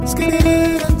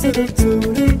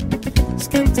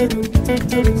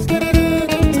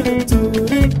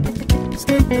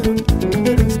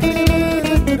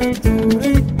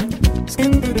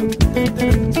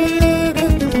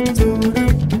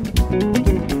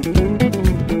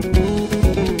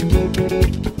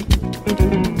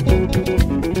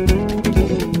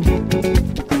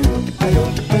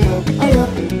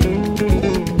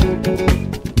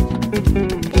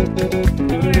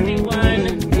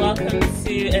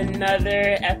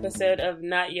Episode of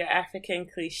Not Your African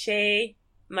Cliche.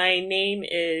 My name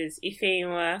is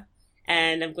Ifeanyiwa,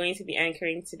 and I'm going to be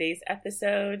anchoring today's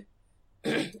episode.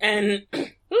 And,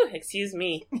 excuse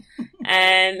me.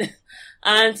 And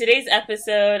on today's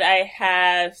episode, I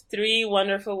have three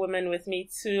wonderful women with me.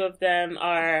 Two of them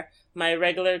are my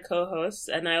regular co-hosts,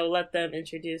 and I will let them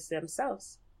introduce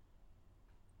themselves.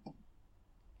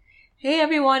 Hey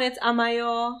everyone, it's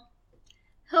Amayo.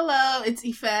 Hello, it's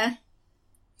Ife.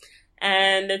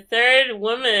 And the third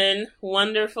woman,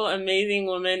 wonderful, amazing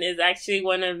woman, is actually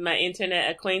one of my internet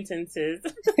acquaintances.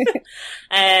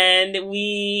 And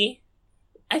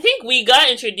I think we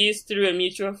got introduced through a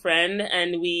mutual friend,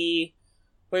 and we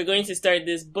were going to start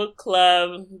this book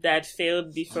club that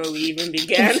failed before we even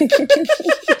began.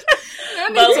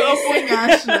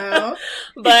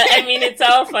 But I mean, it's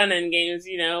all fun and games,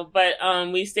 you know. But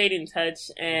we stayed in touch,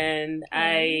 and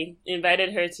I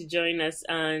invited her to join us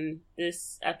on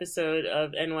this episode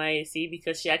of NYAC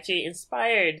because she actually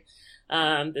inspired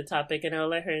the topic, and I'll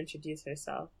let her introduce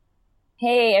herself.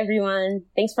 Hey everyone,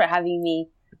 thanks for having me.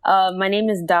 My name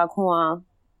is Da Kwon.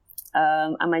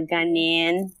 I'm a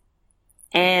Ghanaian.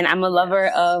 And I'm a lover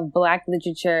of Black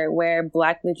literature, where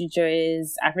Black literature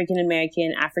is African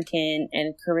American, African,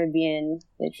 and Caribbean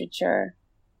literature.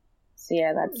 So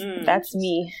yeah, that's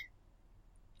me.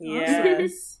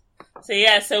 Yes.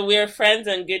 So we're friends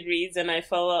on Goodreads, and I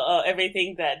follow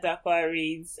everything that Dakwa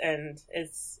reads, and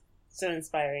it's so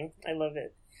inspiring. I love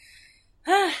it.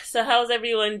 So how's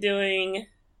everyone doing?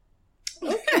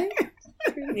 Okay.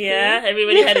 Yeah,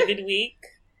 everybody had a good week?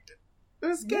 It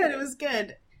was good. It was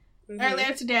good. Mm-hmm.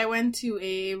 Earlier today, I went to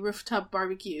a rooftop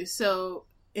barbecue. So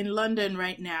in London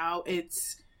right now,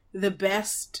 it's the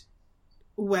best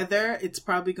weather. It's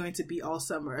probably going to be all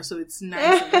summer. So it's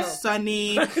nice and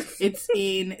sunny. It's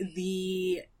in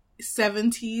the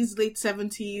 70s, late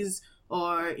 70s,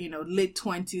 or, late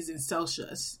 20s in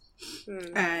Celsius.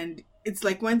 And it's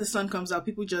like when the sun comes out,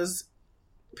 people,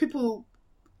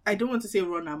 I don't want to say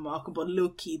run amok, but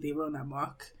low-key, they run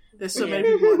amok. There's so many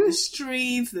people on the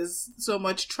streets. There's so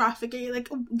much traffic. And you're like,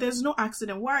 there's no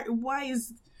accident. Why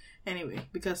is... Anyway,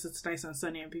 because it's nice and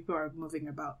sunny and people are moving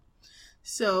about.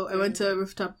 So I went to a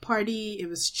rooftop party. It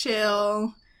was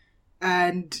chill.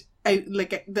 And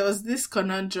there was this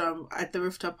conundrum at the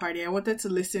rooftop party. I wanted to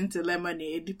listen to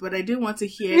Lemonade, but I didn't want to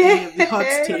hear any of the hot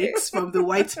takes from the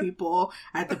white people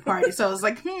at the party. So I was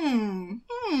like,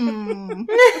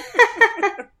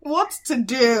 what to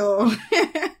do?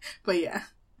 But yeah.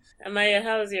 Amaya,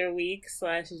 how's your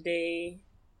week/day?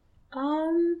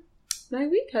 My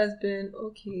week has been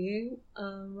okay.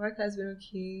 Work has been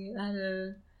okay. I had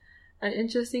an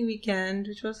interesting weekend,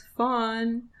 which was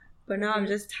fun. But now I'm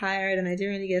just tired, and I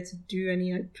didn't really get to do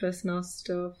any personal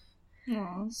stuff.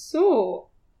 Aww.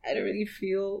 So I don't really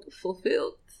feel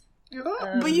fulfilled.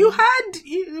 But you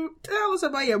tell us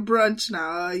about your brunch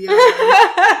now. Yeah.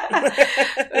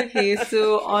 Okay,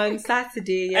 so on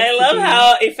Saturday. I love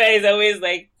how Ife is always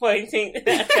like pointing,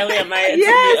 telling Amaya to be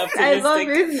optimistic. I love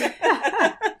it.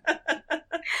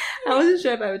 I wasn't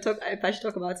sure if I should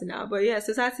talk about it now, but yeah.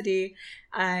 So Saturday,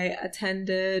 I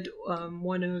attended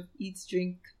one of Eat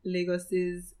Drink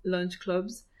Lagos's lunch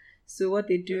clubs. So what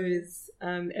they do is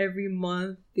every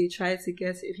month they try to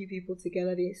get a few people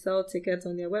together. They sell tickets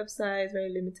on their website, very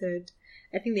limited.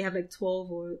 I think they have like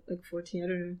 12 or like 14, I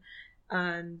don't know.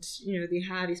 And, they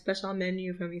have a special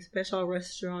menu from a special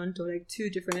restaurant, or like two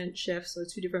different chefs or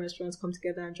two different restaurants come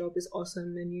together and drop this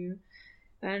awesome menu.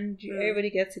 And everybody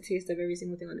gets a taste of every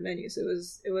single thing on the menu. So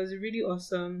it was really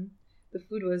awesome. The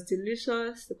food was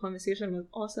delicious. The conversation was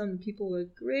awesome. The people were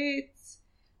great.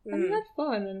 And we had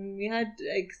fun, and we had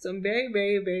like some very,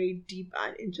 very, very deep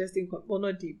and interesting,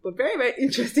 not deep, but very, very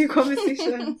interesting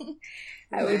conversations.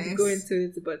 I would go into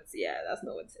it, but yeah, that's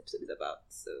not what this episode is about.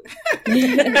 So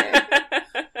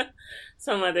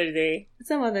Some other day,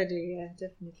 yeah,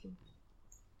 definitely.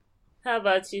 How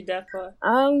about you, Dakwa?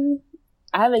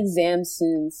 I have exams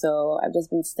soon, so I've just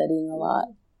been studying a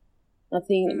lot.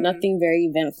 Nothing very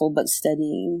eventful, but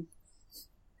studying.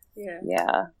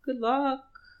 Yeah. Good luck.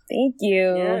 Thank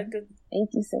you. Yeah, good.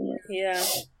 Thank you so much. Yeah.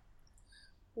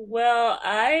 Well,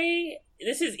 I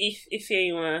this is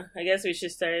Ifeanyi. I guess we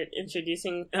should start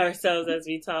introducing ourselves as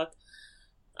we talk.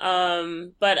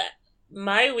 But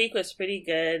my week was pretty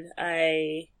good.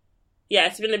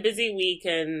 It's been a busy week,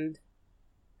 and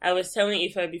I was telling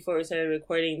Ifa before we started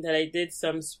recording that I did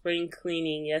some spring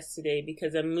cleaning yesterday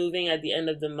because I'm moving at the end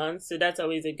of the month. So that's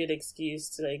always a good excuse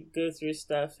to like go through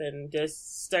stuff and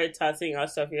just start tossing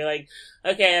out stuff. You're like,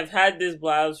 okay, I've had this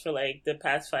blouse for like the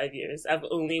past 5 years. I've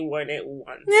only worn it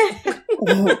once.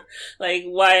 Like,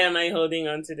 why am I holding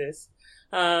on to this?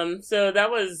 So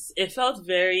it felt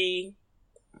very,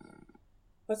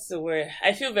 what's the word?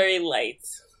 I feel very light.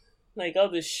 Like, all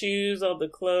the shoes, all the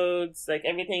clothes, like,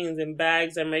 everything is in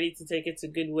bags. I'm ready to take it to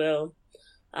Goodwill.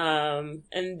 And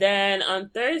then on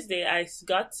Thursday, I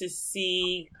got to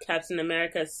see Captain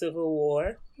America Civil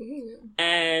War.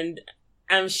 And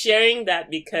I'm sharing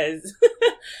that because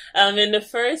in the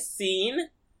first scene,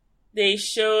 they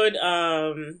showed,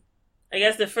 I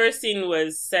guess the first scene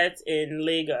was set in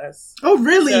Lagos. Oh,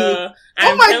 really? So,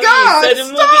 oh my God! So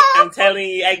the movie, I'm telling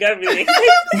you, I got really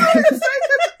excited.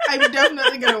 I'm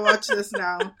definitely gonna watch this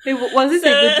now. Hey, was it a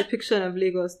good depiction of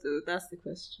Lagos, though? That's the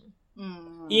question.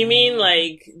 You mean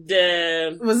like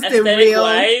the was it aesthetic real?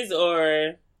 wise,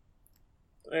 or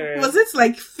was it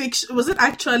like fiction? Was it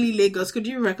actually Lagos? Could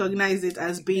you recognize it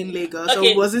as being Lagos,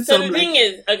 okay, or was it so some the thing like?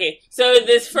 is, okay, so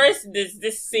this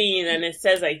scene and it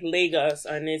says like Lagos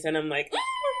on it, and I'm like,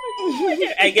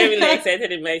 I get really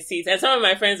excited in my seats, and some of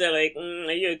my friends are like,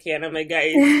 "Are you okay?" And I'm like,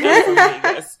 "Guys, I'm from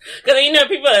Lagos," because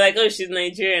people are like, "Oh, she's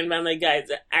Nigerian," but I'm like, "Guys,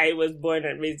 I was born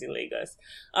and raised in Lagos."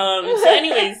 So,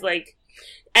 anyways, like,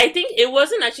 I think it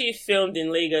wasn't actually filmed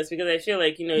in Lagos because I feel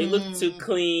like it looked too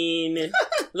clean,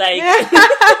 like.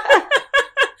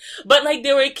 But like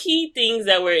there were key things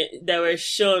that were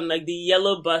shown, like the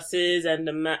yellow buses and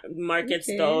the market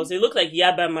stalls. It looked like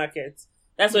Yaba markets.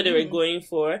 That's what they were going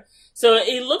for. So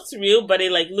it looked real, but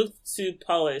it like looked too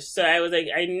polished. So I was like,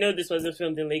 I know this wasn't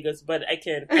filmed in Lagos, but I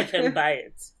can buy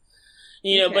it.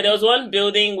 But there was one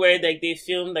building where like they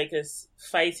filmed like a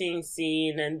fighting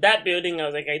scene, and that building I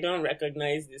was like, I don't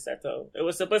recognize this at all. It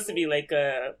was supposed to be like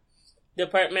a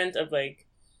department of like,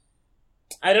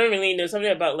 I don't really know, something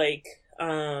about like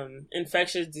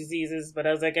infectious diseases, but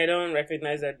I was like, I don't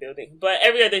recognize that building. But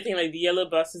every other thing, like the yellow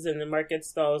buses and the market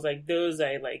stalls, like those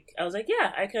I was like,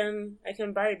 yeah, I can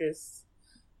buy this.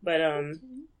 But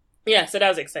so that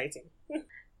was exciting.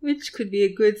 Which could be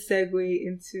a good segue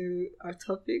into our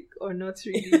topic, or not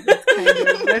really. But kind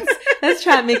of. Let's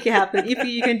try and make it happen. If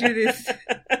you can do this.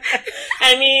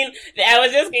 I mean, I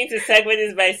was just going to segue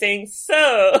this by saying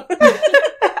so.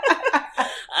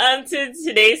 To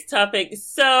today's topic.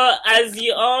 So, as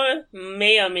you all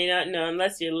may or may not know,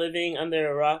 unless you're living under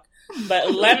a rock,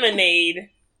 but Lemonade,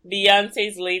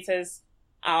 Beyonce's latest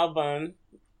album,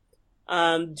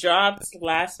 dropped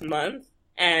last month,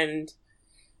 and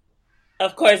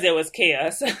of course there was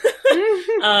chaos. But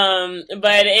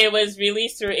it was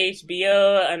released through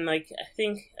HBO on I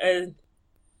think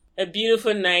a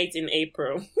beautiful night in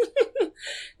April.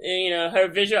 Her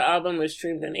visual album was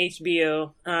streamed on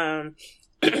HBO.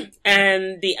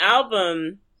 And the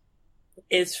album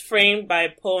is framed by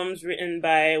poems written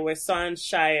by Wasan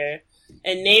Shire,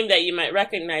 a name that you might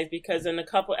recognize because in a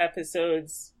couple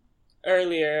episodes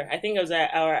earlier, I think it was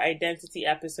our identity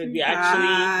episode, we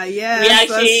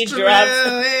actually dropped.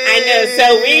 I know,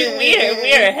 so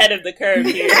we are ahead of the curve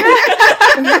here.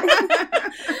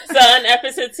 So on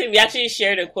episode 2, we actually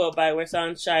shared a quote by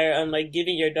Wasan Shire on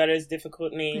giving your daughters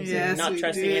difficult names and not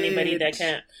trusting anybody that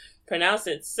can't pronounce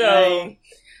it. So,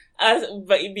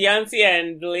 but Beyonce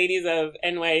and the ladies of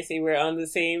NYAC were on the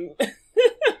same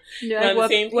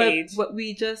same page.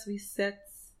 We set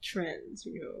trends,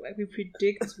 we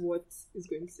predict what is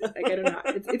going to. I don't know.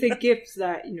 It's a gift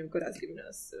that God has given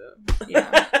us. So,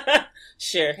 yeah.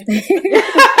 Sure.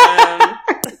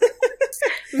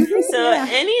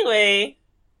 Anyway,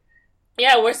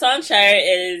 Wasan Shire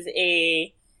is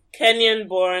a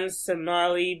Kenyan-born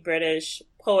Somali-British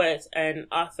poet and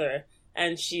author,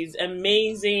 and she's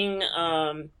amazing.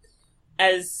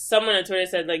 As someone on Twitter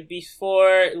said,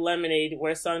 before Lemonade,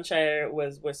 Wasan Shire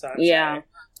was Wasan Shire.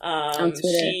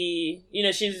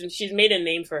 She's made a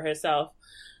name for herself,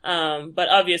 but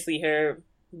obviously her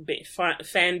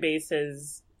fan base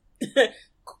has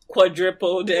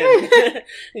quadrupled, and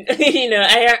I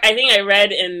think I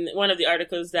read in one of the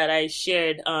articles that I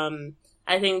shared.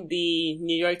 I think the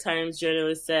New York Times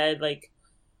journalist said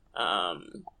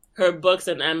her books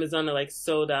on Amazon are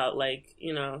sold out.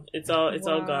 It's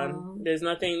all gone. There's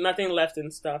nothing left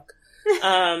in stock.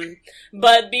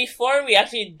 But before we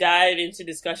actually dive into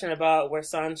discussion about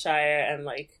Wasan Shire and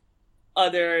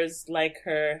others like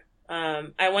her,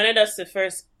 I wanted us to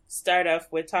first start off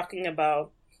with talking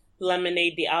about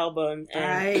Lemonade, the album, and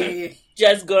I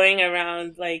just going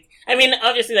around, like, I mean,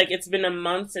 obviously, like, it's been a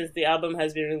month since the album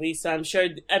has been released, so I'm sure,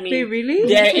 I mean, Wait, really?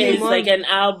 there It's been a is, like,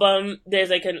 month. there's,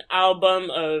 like, an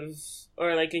album of,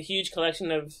 or, like, a huge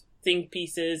collection of think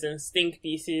pieces and stink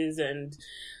pieces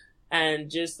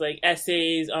and just, like,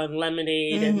 essays on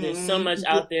Lemonade, and there's so much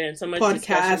out there and so much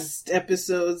discussion. podcast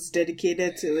episodes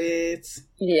dedicated to it.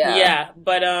 Yeah,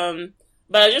 but I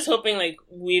was just hoping, like,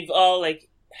 we've all, like,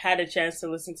 had a chance to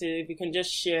listen to it. If we can just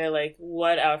share, like,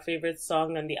 what our favorite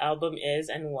song on the album is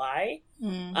and why.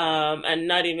 And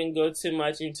not even go too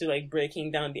much into, like,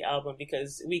 breaking down the album,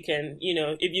 because we can, you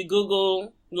know, if you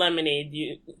Google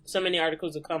Lemonade, so many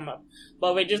articles will come up.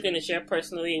 But we're just going to share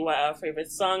personally what our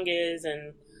favorite song is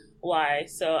and why.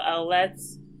 So I'll let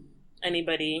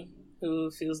anybody who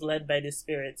feels led by the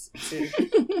spirits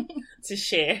to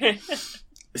share.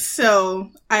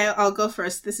 So I'll go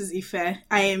first. This is Ife.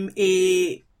 I am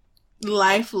a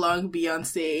lifelong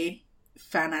Beyonce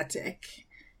fanatic.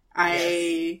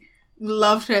 I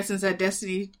loved her since her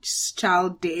Destiny's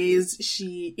Child days.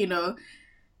 She, you know,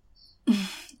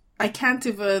 I can't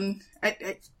even.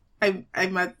 I'm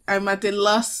at a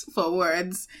loss for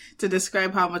words to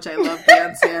describe how much I love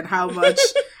Beyonce and how much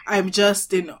I'm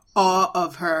just in awe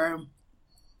of her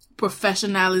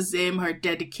professionalism, her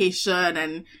dedication,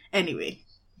 and anyway.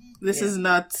 This is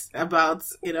not about,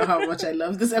 you know, how much I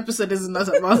love. This episode is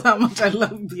not about how much I love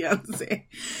Beyonce.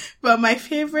 But my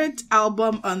favorite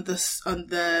album my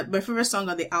favorite song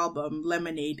on the album,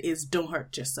 Lemonade, is Don't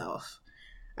Hurt Yourself.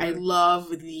 I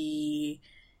love the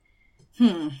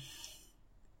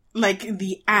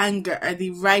anger,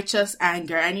 the righteous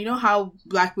anger. And you know how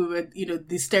Black women, you know,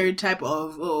 the stereotype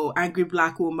of, oh, angry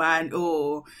Black woman,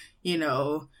 oh, you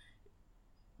know,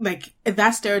 like,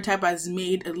 that stereotype has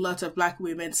made a lot of Black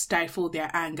women stifle their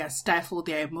anger, stifle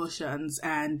their emotions,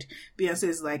 and Beyonce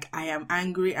is like, I am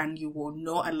angry and you will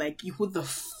know, and like, who the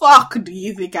fuck do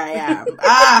you think I am?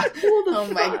 Oh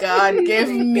my god, give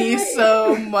me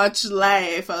so much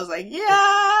life. I was like,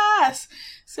 yes!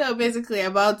 So basically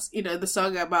about, you know, the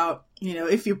song about, you know,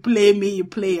 if you play me, you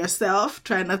play yourself.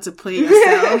 Try not to play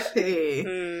yourself. Hey.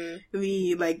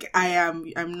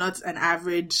 I'm not an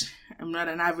average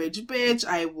bitch.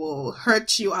 I will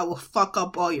hurt you. I will fuck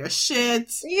up all your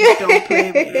shit. Don't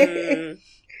play me.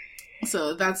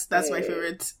 So that's my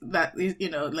favorite, that,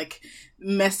 you know, like,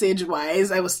 message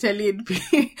wise. I was telling,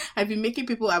 I've been making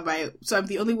people so I'm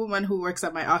the only woman who works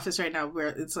at my office right now, where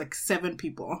it's like 7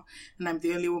 people, and I'm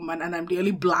the only woman, and I'm the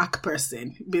only Black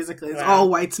person, basically. It's all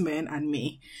white men and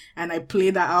me, and I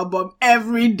play that album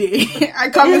every day.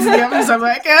 I come into the office, I'm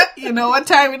like, you know what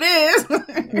time it is?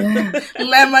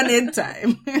 Lemonade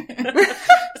time.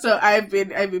 So I've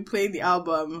been playing the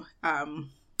album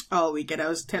all week, and I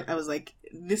was like,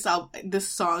 this song,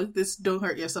 this Don't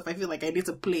Hurt Yourself, I feel like I need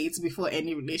to play it before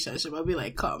any relationship. I'll be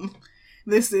like, come,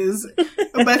 this is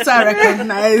better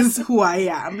recognize who I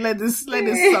am. Let this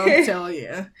song tell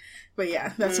you. But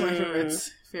yeah, that's my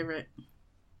favorite.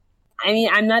 I mean,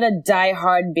 I'm not a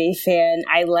diehard Bey fan.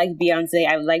 I like Beyonce.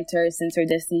 I've liked her since her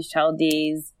Destiny's Child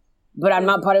days, but I'm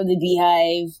not part of the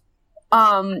Beehive.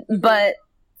 But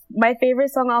my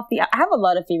favorite song I have a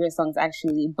lot of favorite songs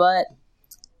actually, but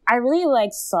I really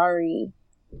like Sorry.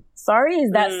 Sorry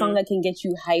is that song that can get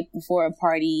you hyped before a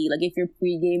party. Like, if you're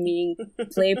pre-gaming,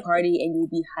 play a party and you'll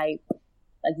be hyped.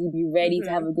 Like, you'll be ready to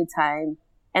have a good time.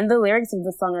 And the lyrics of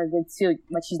the song are good too.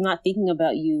 Like, she's not thinking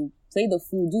about you. Play the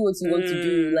fool. Do what you want to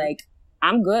do. Like,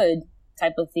 I'm good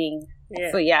type of thing.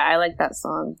 Yeah. So yeah, I like that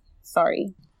song.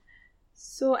 Sorry.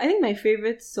 So I think my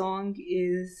favorite song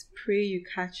is Pray You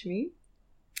Catch Me.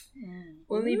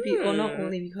 Not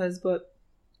only because, but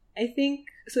I think,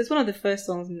 so it's one of the first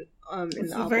songs in the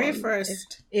album. Very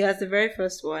first. It's the very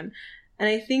first one. And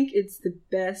I think it's the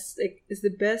best, like, it's the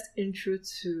best intro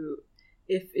to,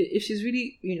 if she's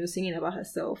really, you know, singing about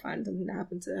herself and something that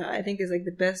happened to her, I think it's like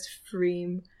the best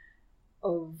frame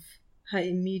of her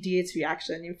immediate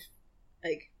reaction. If,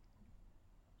 like,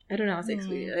 I don't know how to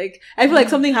explain it. Like, I feel like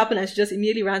something happened and she just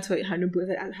immediately ran to her notebook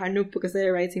and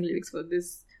started writing lyrics for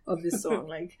this song.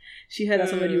 Like, she heard that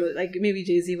somebody was, like, maybe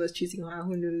Jay-Z was cheating on her,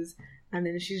 who knows, and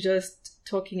then she's just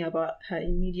talking about her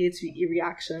immediate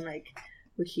reaction, like,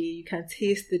 okay, you can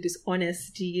taste the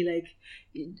dishonesty, like,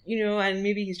 you know, and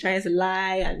maybe he's trying to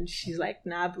lie, and she's like,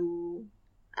 nah, boo,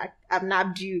 I've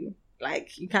nabbed you,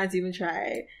 like, you can't even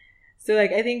try. So,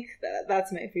 like, I think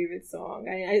that's my favorite song.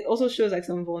 And it also shows, like,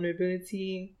 some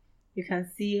vulnerability. You can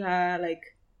see her, like,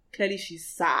 clearly she's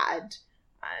sad,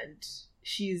 and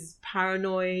she's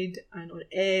paranoid and on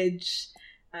edge,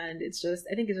 and it's just,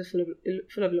 I think it's just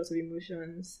full of lots of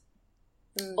emotions.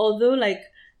 Although, like,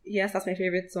 yes, that's my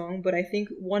favorite song, but I think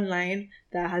one line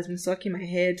that has been stuck in my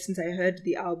head since I heard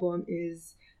the album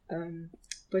is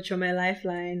but you're my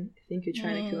lifeline, I think you're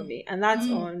trying to kill me. And that's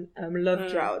on Love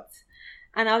Drought.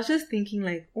 And I was just thinking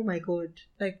like, oh my god,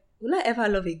 like, will I ever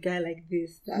love a guy like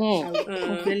this that I would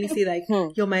confidently say like,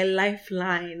 you're my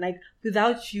lifeline, like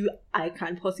without you I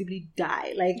can't possibly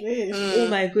die, like oh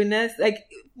my goodness, like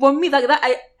for me like that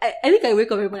I think I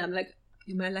wake up every morning, I'm like,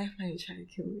 you're my lifeline, you're trying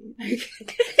to kill me,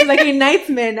 like it's like a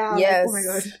nightmare now. Yes. Like,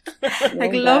 oh my god.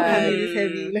 Like love having is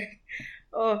heavy, like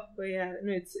but yeah,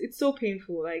 no, it's so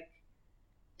painful, like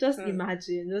just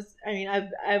imagine. I mean,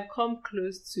 I've come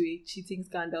close to a cheating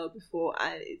scandal before,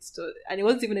 and it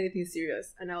wasn't even anything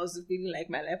serious, and I was feeling like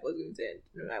my life was going to end.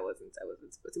 No, I wasn't,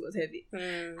 but it was heavy.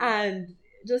 And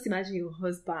just imagine your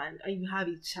husband, and you have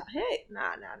a child. Hey,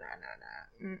 nah.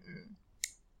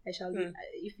 I shall be.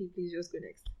 If you please just go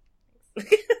next.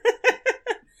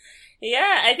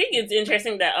 Yeah, I think it's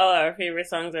interesting that all our favorite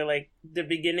songs are like the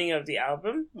beginning of the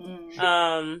album.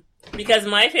 Because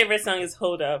my favorite song is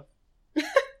Hold Up.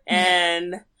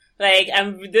 And like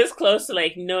I'm this close to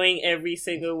like knowing every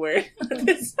single word of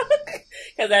this song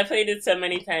because I played it so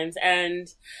many times. And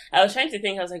I was trying to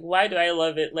think, I was like, why do I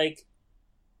love it? Like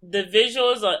the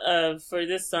visuals for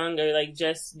this song are like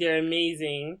just, they're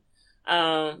amazing.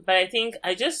 But I think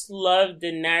I just love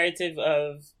the narrative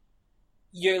of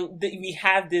we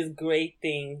have this great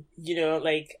thing, you know,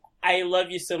 like I love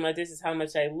you so much. This is how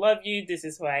much I love you. This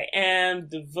is who I am,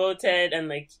 devoted, and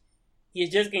like you're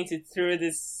just going to throw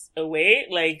this away,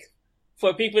 like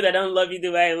for people that don't love you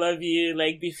the way I love you,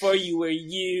 like before you were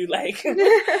you, like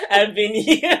I've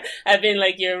been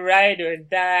like your ride or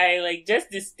die, like just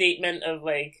this statement of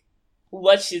like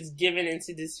what she's given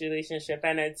into this relationship,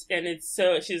 and it's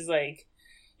so she's like,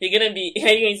 you're going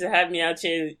to have me out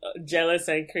here jealous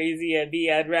and crazy and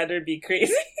I'd rather be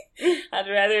crazy. I'd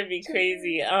rather be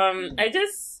crazy.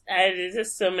 There's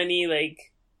just so many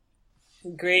like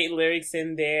great lyrics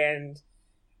in there, and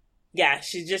yeah,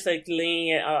 she's just like laying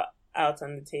it out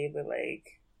on the table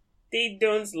like, they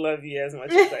don't love you as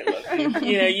much as I love you.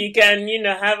 You know, you can,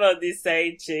 have all these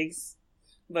side chicks,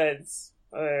 all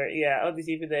these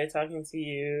people that are talking to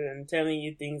you and telling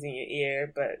you things in your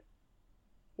ear, but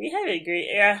we have a great,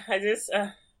 I just,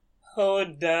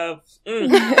 hold up,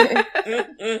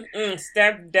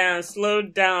 step down, slow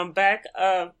down, back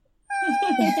up.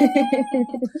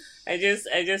 I just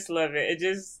love it. It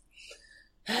just,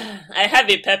 I have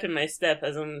a pep in my step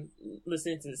as I'm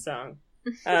listening to the song.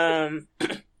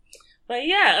 But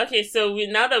yeah, okay, so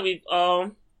now that we've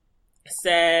all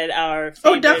said our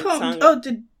favorite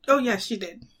song. Yeah, she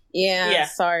did. Yeah,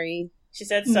 sorry. She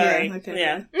said sorry. Yeah. Okay.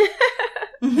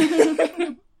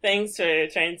 Yeah. Thanks for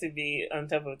trying to be on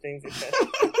top of things.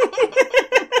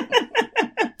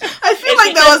 I feel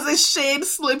like there was a shade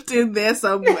slipped in there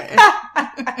somewhere.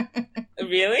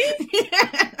 Really?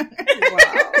 Yeah.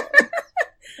 Wow.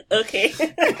 Okay.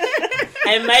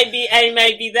 I might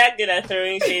be that good at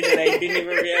throwing shade that I didn't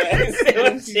even realize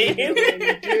it was shade.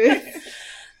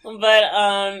 But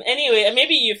anyway,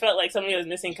 maybe you felt like somebody was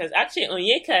missing because actually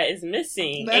Onyeka is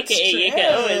missing. That's AKA true.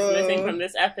 Yeka O is missing from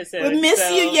this episode. We miss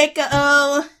you, Yeka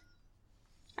O.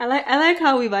 I like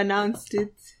how we've announced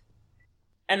it.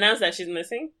 Announced that she's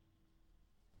missing?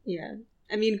 Yeah.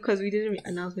 I mean, because we didn't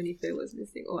announce when Ife was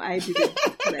missing. Or I didn't.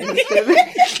 I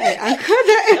anchored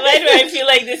it. Why do I feel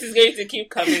like this is going to keep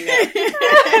coming up?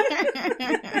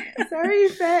 Sorry,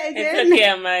 Ife, again. It's okay,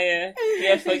 Amaya.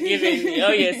 You're forgiven.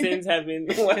 All your sins have been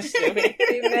washed away.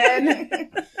 Amen.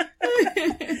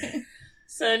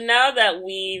 So now that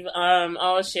we've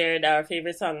all shared our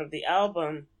favorite song of the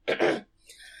album,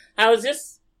 I was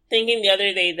just thinking the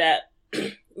other day that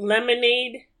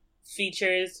Lemonade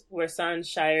features Warsan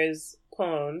Shire's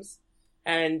poems,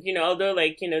 and although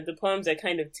the poems are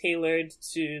kind of tailored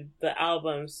to the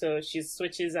album, so she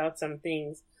switches out some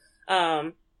things,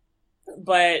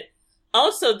 but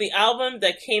also the album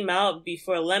that came out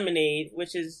before Lemonade,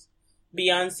 which is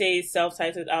Beyonce's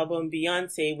self-titled album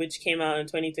Beyonce, which came out in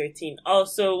 2013,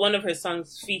 also one of her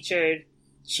songs featured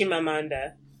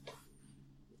Chimamanda,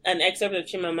 an excerpt of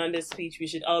Chimamanda's speech, "We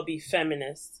should all be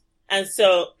feminists." And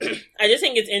so I just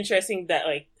think it's interesting that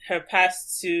her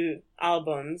past two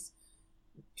albums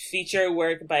feature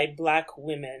work by Black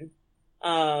women.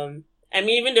 I mean,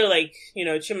 even though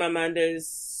Chimamanda's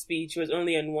speech was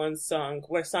only in one song,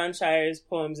 Warsan Shire's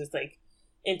poems is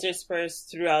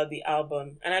interspersed throughout the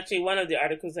album. And actually one of the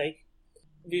articles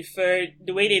referred,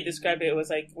 the way they described it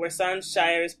was Warsan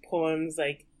Shire's poems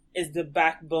is the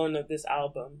backbone of this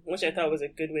album, which I thought was a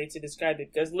good way to describe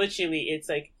it, because literally it's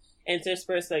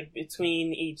interspersed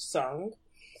between each song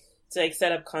to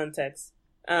set up context.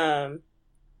 And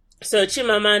So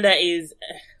Chimamanda is,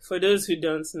 for those who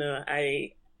don't know,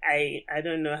 I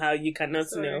don't know how you cannot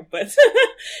know, but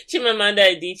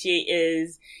Chimamanda Adichie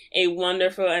is a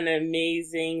wonderful and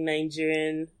amazing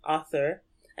Nigerian author.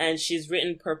 And she's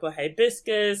written Purple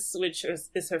Hibiscus, which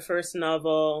is her first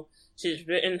novel. She's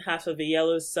written Half of a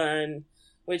Yellow Sun,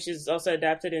 which is also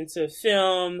adapted into a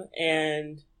film.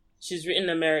 And she's written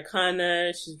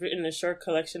Americana. She's written a short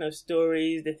collection of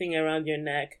stories, The Thing Around Your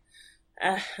Neck.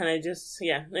 And I just,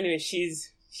 anyway,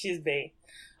 she's bae.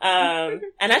 And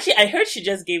actually, I heard she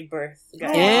just gave birth.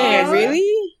 Guys. Yeah,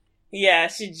 really? Yeah,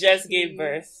 she just gave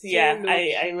birth. Yeah,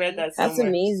 I read that somewhere. That's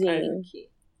amazing.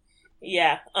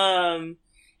 Yeah.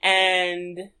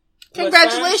 And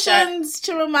congratulations,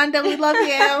 Chimamanda. We love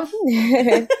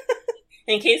you.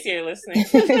 In case you're listening.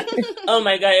 Oh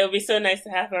my god, it would be so nice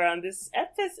to have her on this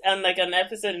episode, on like an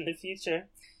episode in the future.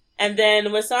 And then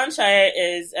Wasan Shire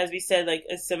is, as we said, like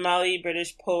a Somali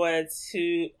British poet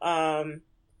who, I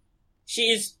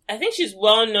think she's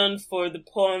well known for the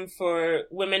poem for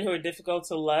women who are difficult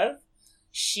to love.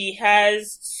 She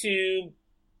has two,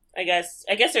 I guess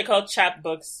they're called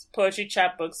chapbooks, poetry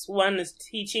chapbooks. One is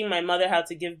Teaching My Mother How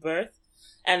to Give Birth,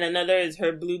 and another is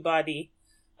Her Blue Body.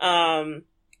 But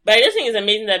I just think it's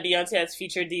amazing that Beyonce has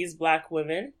featured these Black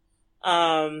women.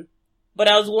 But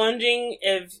I was wondering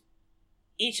if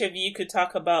each of you could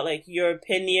talk about like your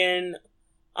opinion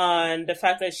on the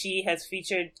fact that she has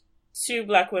featured two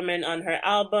Black women on her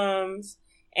albums,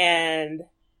 and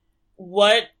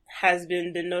what has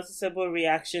been the noticeable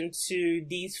reaction to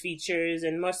these features,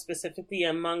 and more specifically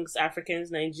amongst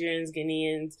Africans, Nigerians,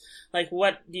 Ghanaians. Like,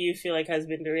 what do you feel like has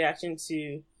been the reaction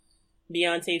to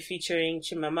Beyonce featuring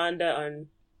Chimamanda on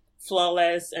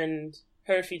Flawless and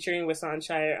her featuring Wasan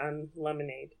Shire on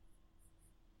Lemonade?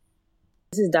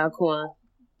 This is Dakwa.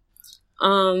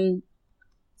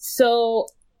 So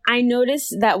I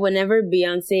noticed that whenever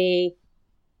Beyonce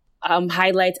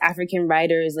highlights African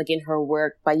writers like in her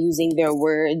work by using their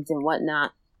words and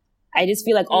whatnot, I just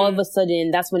feel like all of a sudden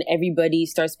that's when everybody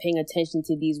starts paying attention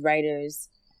to these writers.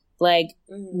 Like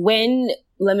when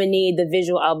Lemonade, the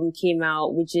visual album, came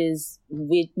out, which is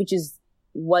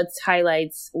what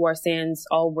highlights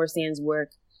all Warsan's work,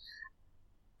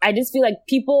 I just feel like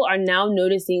people are now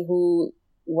noticing who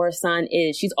Warsan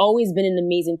is. She's always been an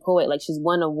amazing poet. Like, she's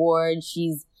won awards.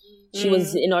 She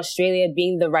was in Australia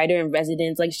being the writer in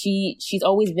residence. Like, she's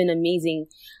always been amazing.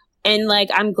 And like,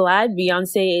 I'm glad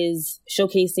Beyonce is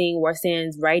showcasing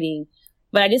Warsan's writing,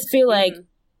 but I just feel like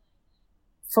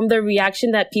from the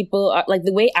reaction that people are, like,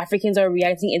 the way Africans are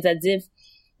reacting, it's as if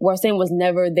Warsan was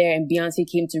never there and Beyonce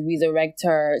came to resurrect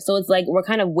her. So it's like we're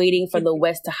kind of waiting for the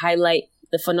West to highlight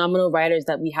the phenomenal writers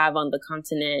that we have on the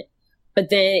continent. But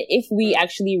then if we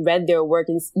actually read their work,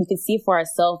 and we could see for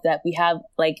ourselves that we have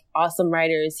like awesome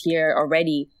writers here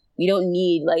already. We don't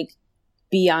need like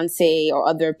Beyonce or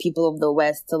other people of the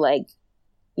West to like,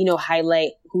 you know,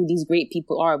 highlight who these great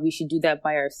people are. We should do that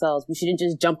by ourselves. We shouldn't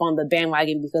just jump on the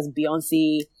bandwagon because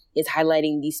Beyonce is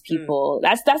highlighting these people.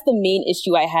 That's the main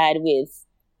issue I had with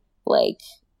like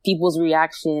people's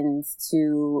reactions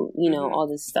to, you know, all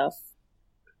this stuff.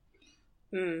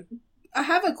 I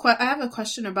have a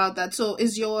question about that. So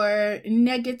is your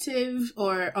negative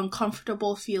or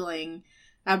uncomfortable feeling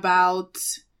about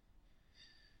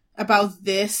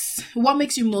this, what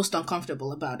makes you most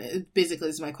uncomfortable about it? Basically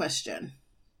is my question.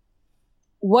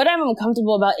 What I'm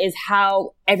uncomfortable about is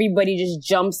how everybody just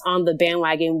jumps on the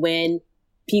bandwagon when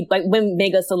people, like when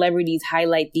mega celebrities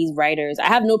highlight these writers. I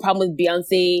have no problem with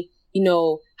Beyonce, you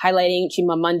know, highlighting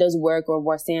Chimamanda's work or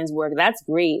Warsan's work. That's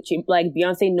great. Like,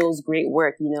 Beyonce knows great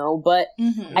work, you know, but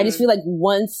I just feel like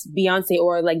once Beyonce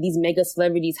or like these mega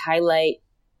celebrities highlight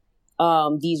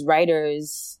these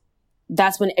writers,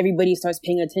 that's when everybody starts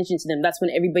paying attention to them. That's when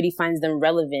everybody finds them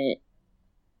relevant.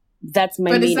 That's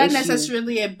my main issue. But is that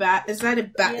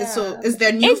necessarily so is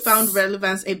their newfound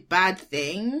relevance a bad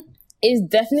thing? It's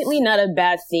definitely not a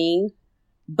bad thing,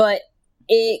 but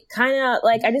it kind of,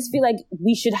 like, I just feel like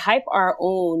we should hype our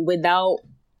own without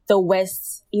the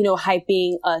West, you know,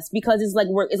 hyping us, because it's like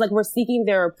we're seeking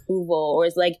their approval, or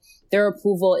it's like their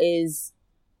approval is,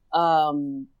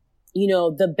 you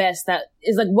know, the best. That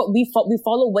is like what we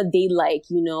follow what they like,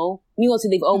 you know. Meanwhile,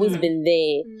 they've always been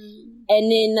they,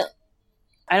 and then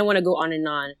I don't want to go on and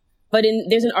on, but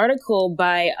there's an article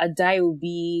by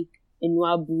Adayubi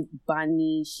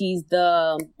Inwabani. She's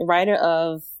the writer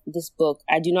of this book,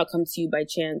 I Do Not Come to You by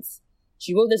Chance.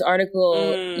 She wrote this article.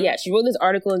 She wrote this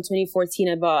article in 2014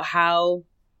 about how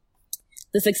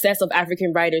the success of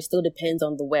African writers still depends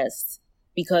on the West,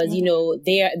 because you know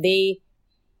they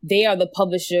are the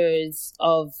publishers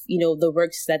of, you know, the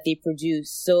works that they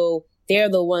produce. So they are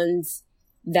the ones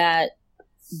that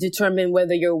determine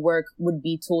whether your work would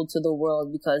be told to the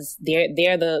world, because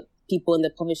they're the people in the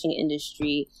publishing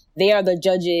industry. They are the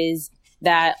judges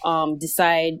that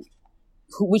decide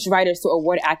which writers to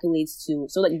award accolades to.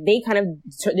 So like they kind of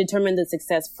determine the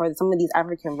success for some of these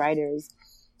African writers.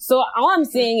 So all I'm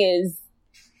saying is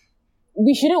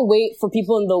we shouldn't wait for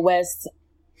people in the West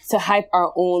to hype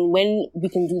our own when we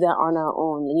can do that on our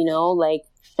own. You know, like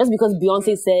just because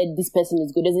Beyonce said this person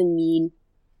is good doesn't mean,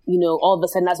 you know, all of a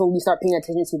sudden that's when we start paying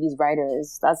attention to these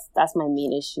writers. That's my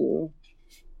main issue.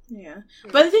 Yeah.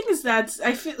 But the thing is that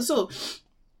I feel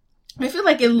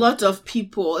like a lot of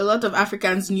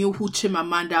Africans knew who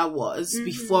Chimamanda was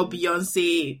before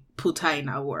Beyonce put her in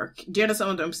her work. Do you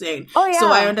understand what I'm saying? Oh yeah.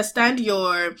 So I understand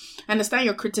your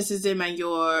criticism and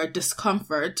your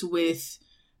discomfort with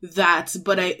that,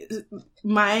 but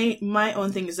my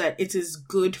own thing is that it is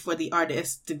good for the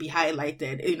artist to be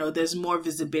highlighted. You know, there's more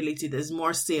visibility, there's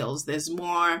more sales, there's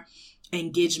more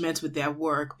engagement with their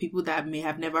work. People that may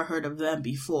have never heard of them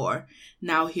before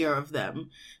now hear of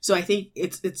them. So I think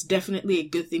it's definitely a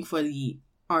good thing for the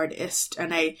artist.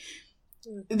 And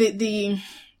the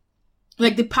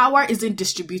power isn't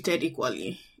distributed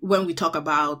equally when we talk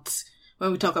about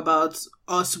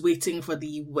us waiting for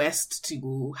the West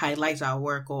to highlight our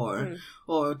work or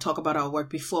talk about our work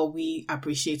before we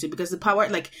appreciate it, because the power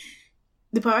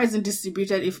isn't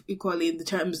distributed equally in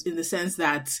the sense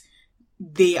that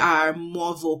they are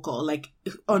more vocal. Like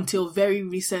until very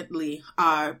recently,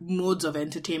 our modes of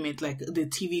entertainment, like the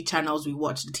TV channels we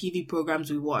watch, the TV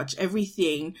programs we watch,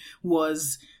 everything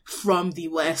was from the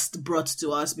West brought to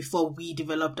us before we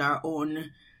developed our own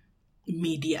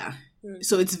media.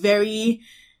 So it's very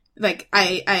like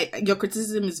your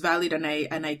criticism is valid and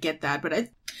I get that, but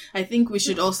I think we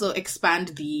should also expand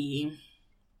the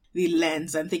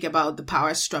lens and think about the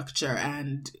power structure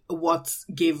and what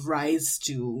gave rise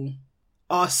to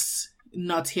us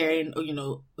not hearing, you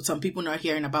know, some people not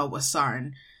hearing about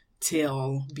Wasan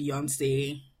till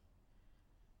Beyonce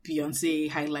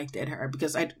highlighted her,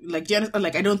 because I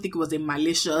don't think it was a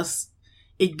malicious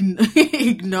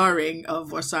ignoring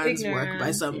of Wasan's work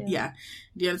by some, yeah.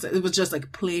 It was just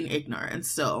like plain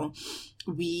ignorance. So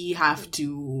we have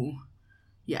to,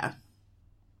 yeah.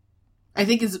 I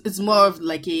think it's more of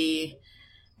like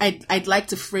I'd like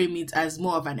to frame it as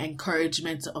more of an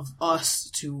encouragement of us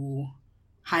to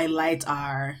highlight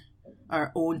our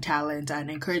own talent, and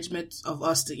encouragement of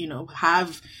us to, you know,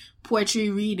 have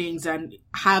poetry readings and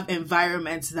have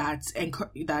environments that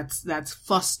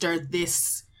foster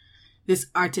this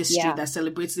artistry, that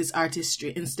celebrates this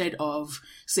artistry, instead of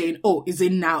saying, oh, is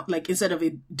it now, like instead of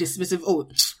a dismissive, oh,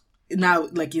 now,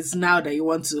 like it's now that you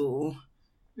want to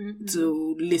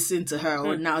listen to her,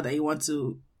 or now that you want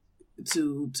to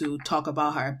talk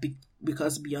about her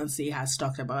because Beyonce has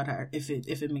talked about her, if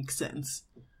it makes sense.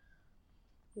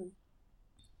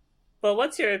 But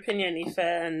what's your opinion, Ife,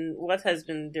 and what has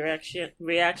been the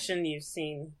reaction you've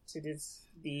seen to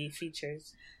the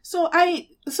features? So I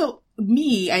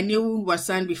knew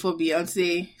Wasan before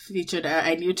Beyonce featured her.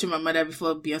 I knew Chimamanda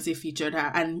before Beyonce featured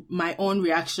her, and my own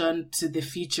reaction to the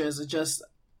features are just,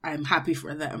 I'm happy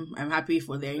for them. I'm happy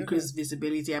for their increased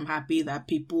visibility. I'm happy that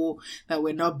people that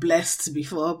were not blessed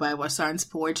before by Wasan's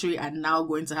poetry are now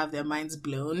going to have their minds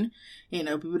blown. You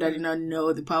know, people that did not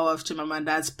know the power of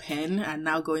Chimamanda's pen are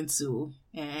now going to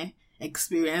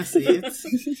experience it.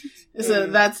 So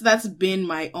that's been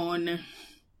my own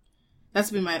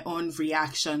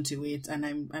reaction to it, and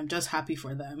I'm just happy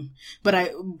for them. But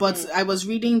I was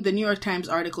reading the New York Times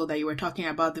article that you were talking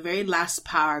about. The very last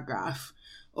paragraph,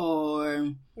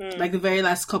 or like the very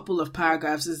last couple of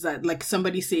paragraphs, is that like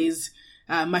somebody says,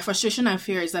 my frustration and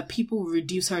fear is that people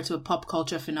reduce her to a pop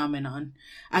culture phenomenon.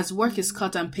 As work is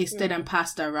cut and pasted and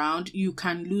passed around, you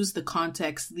can lose the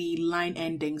context, the line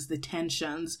endings, the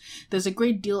tensions. There's a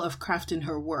great deal of craft in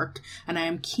her work, and I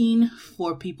am keen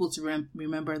for people to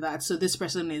remember that. So this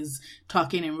person is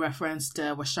talking in reference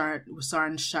to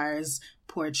Wasan Shire's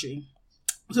poetry.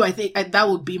 So I think that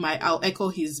would be I'll echo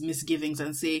his misgivings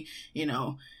and say, you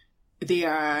know,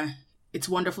 it's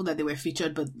wonderful that they were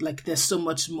featured, but like there's so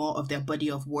much more of their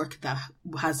body of work that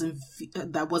wasn't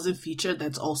featured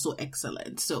that's also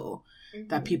excellent. So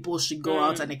that people should go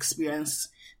out and experience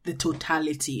the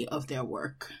totality of their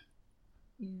work.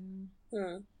 This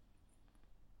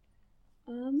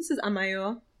is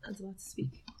Amayo. I was about to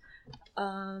speak.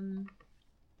 I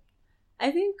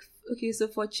think, okay, so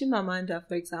for Chimamanda,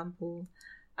 for example,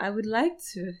 I would like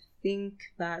to think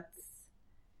that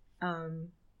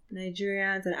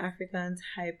Nigerians and Africans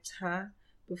hyped her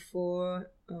before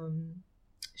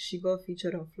she got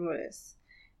featured on Flawless.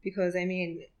 Because, I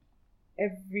mean,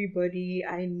 everybody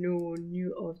I know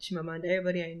knew of Chimamanda.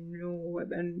 Everybody I know,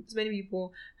 and so many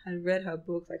people had read her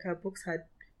books. Like, her books had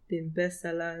been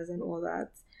bestsellers and all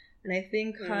that. And I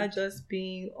think her just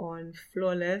being on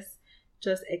Flawless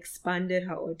just expanded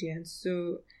her audience.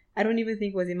 So I don't even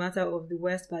think it was a matter of the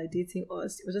West validating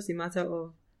us. It was just a matter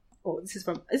of, this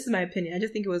is my opinion. I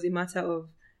just think it was a matter of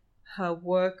her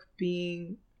work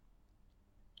being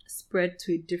spread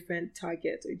to a different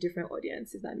target or a different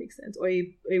audience, if that makes sense, or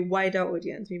a wider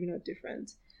audience, maybe not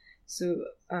different. So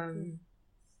I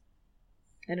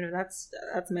don't know. That's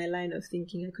my line of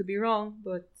thinking. I could be wrong,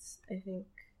 but I think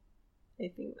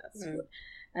that's good.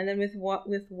 And then with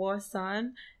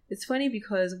Warsan, it's funny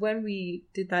because when we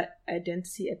did that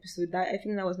identity episode, that I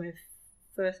think that was my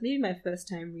first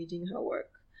time reading her work.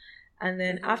 And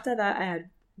then after that, I had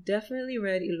definitely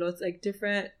read a lot, like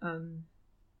different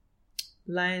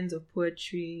lines of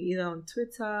poetry, either on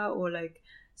Twitter or like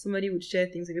somebody would share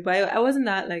things with me. But I wasn't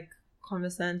that like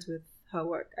conversant with her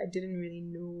work. I didn't really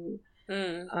know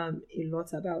a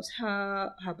lot about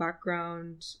her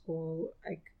background, or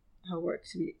like her work,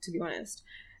 to be honest.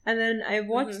 And then I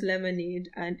watched Lemonade,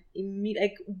 and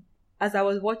as I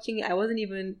was watching it, I wasn't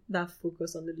even that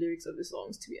focused on the lyrics of the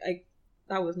songs.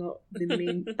 That was not the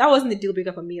main. That wasn't the deal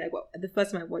breaker for me. Like, the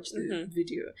first time I watched the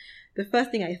video, the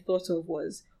first thing I thought of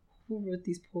was, who wrote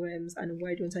these poems, and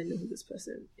why don't I know who this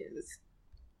person is?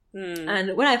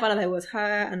 And when I found out it was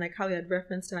her, and like how we had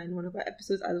referenced her in one of our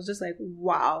episodes, I was just like,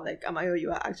 wow, like, Amayo,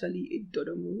 you are actually a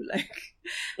Dodomu. Like,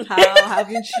 how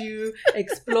haven't you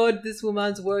explored this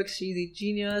woman's work? She's a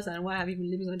genius, and why have you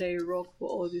been living under a rock for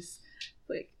all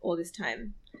this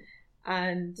time?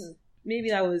 And maybe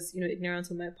that was, ignorance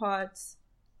on my part,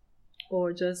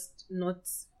 or just not,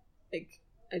 like,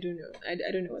 I don't know. I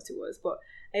don't know what it was, but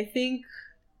I think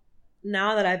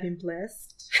now that I've been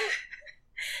blessed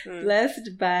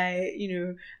by,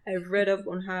 I've read up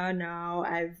on her now,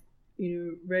 I've,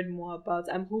 read more about,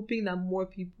 I'm hoping that more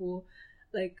people,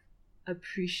 like,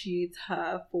 appreciate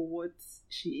her for what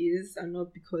she is, and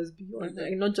not because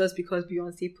like, not just because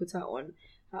Beyonce put her on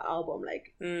her album,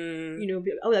 like,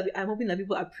 I'm hoping that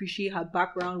people appreciate her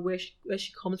background, where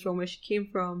she comes from, where she came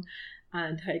from,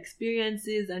 and her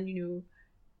experiences, and,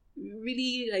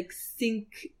 really, like, sink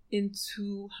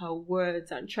into her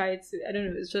words and try to, I don't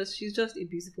know, she's just a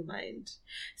beautiful mind.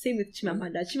 Same with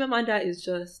Chimamanda. Chimamanda is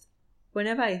just,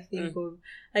 whenever I think of,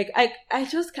 like, I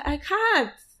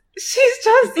can't. She's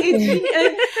just a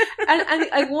genius. and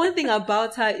like, one thing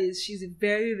about her is she's a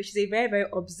very, very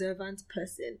observant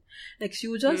person. Like, she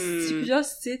could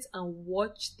just sit and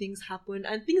watch things happen,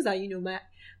 and things that,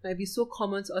 might be so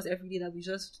common to us every day that we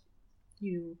just,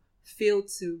 fail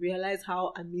to realize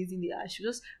how amazing they are. She'll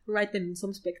just write them in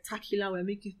some spectacular way and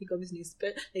make you think of it in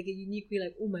like a unique way,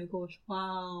 like, oh my gosh,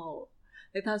 wow,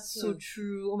 like, that's so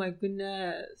true, oh my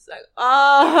goodness, like,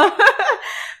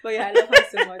 but yeah, I love her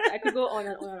so much. I could go on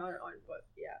and on and on and on, but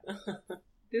yeah,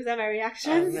 those are my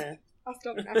reactions. I'll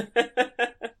stop now.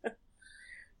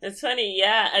 It's funny,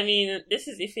 yeah. I mean, this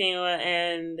is Ifeanyiwa,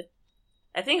 and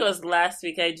I think it was last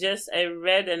week, I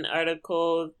read an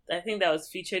article, I think that was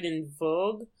featured in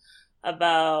Vogue,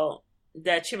 about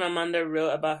that Chimamanda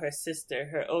wrote about her sister,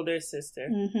 her older sister.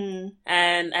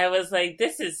 And I was like,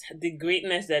 this is the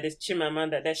greatness that is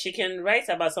Chimamanda, that she can write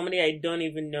about somebody I don't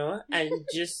even know and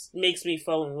just makes me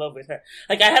fall in love with her.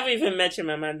 Like, I haven't even met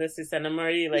Chimamanda's sister, and I'm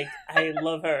already like, I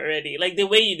love her already. Like, the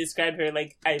way you described her,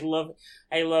 like, I love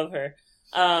her.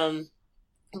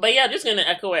 But yeah, I'm just gonna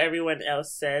echo what everyone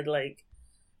else said. Like,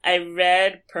 I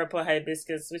read Purple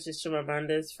Hibiscus, which is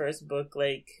Chimamanda's first book,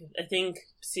 like, I think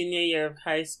senior year of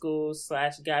high school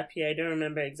 / gap year. I don't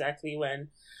remember exactly when.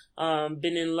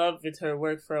 Been in love with her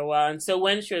work for a while. And so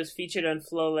when she was featured on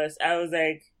Flawless, I was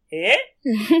like,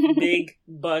 big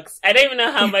bucks. I don't even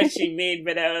know how much she made,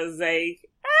 but I was like,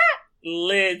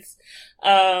 lit.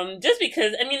 Just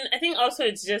because, I mean, I think also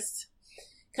it's just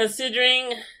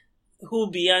considering who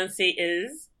Beyonce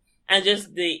is, and just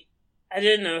I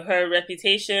don't know, her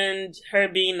reputation, her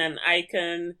being an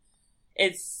icon.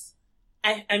 It's,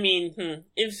 I mean,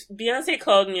 if Beyonce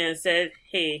called me and said,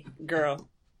 hey, girl,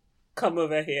 come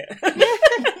over here.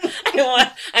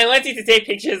 I want you to take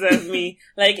pictures of me.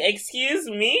 Like, excuse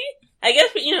me? I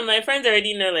guess, my friends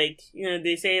already know, like,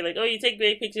 they say, like, oh, you take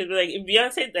great pictures. But, like, if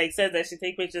Beyonce, like, says that she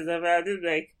take pictures of her, I'll just be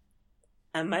like,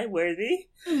 am I worthy?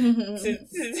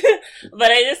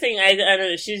 But I just think, I don't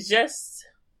know, she's just,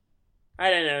 I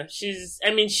don't know.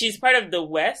 She's part of the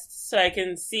West, so I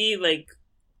can see, like,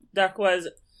 Dakwa's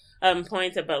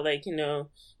point about, like,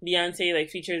 Beyonce, like,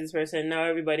 features this person, now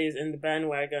everybody's in the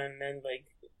bandwagon and, like,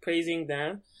 praising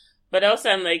them. But also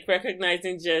I'm like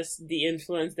recognizing just the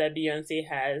influence that Beyonce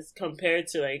has compared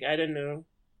to like, I don't know,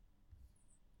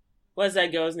 what's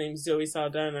that girl's name? Zoe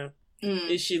Saldana.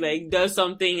 Is she like does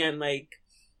something and like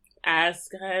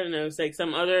ask, I don't know, it's like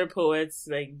some other poets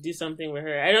like do something with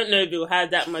her. I don't know if it will have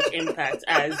that much impact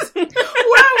as Why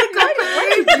are we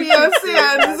comparing Beyonce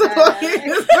and Zoe? I'm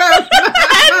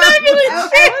not really sure.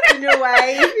 I want to know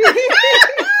why.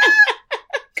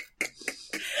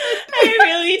 I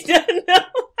really don't know.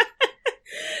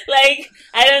 Like,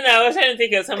 I don't know. I was trying to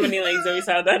think of somebody like Zoe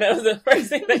Saldana. That was the first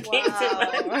thing that came to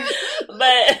mind.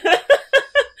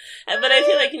 But I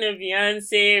feel like, you know,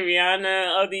 Beyonce, Rihanna,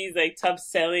 all these like top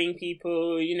selling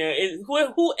people, you know,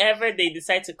 whoever they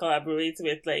decide to collaborate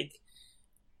with, like,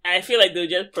 I feel like they'll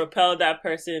just propel that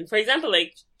person. For example,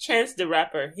 like Chance the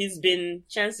Rapper. He's been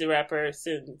Chance the Rapper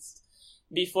since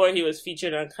before he was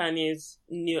featured on Kanye's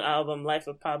new album, Life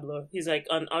of Pablo. He's like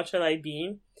on Ultralight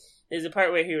Beam. There's a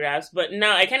part where he raps, but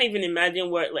now I can't even imagine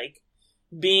what like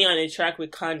being on a track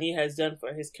with Kanye has done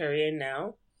for his career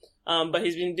now. But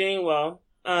he's been doing well.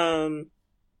 And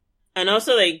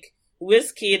also like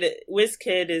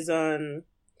Wizkid is on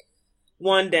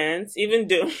One Dance, even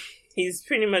though he's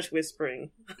pretty much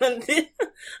whispering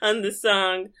on the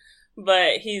song,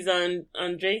 but he's on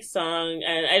Drake's song,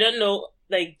 and I don't know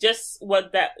like just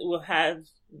what that will have,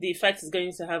 the effect is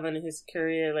going to have on his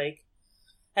career. Like,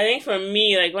 I think for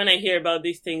me, like when I hear about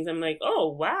these things, I'm like, oh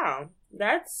wow,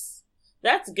 that's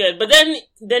good. But then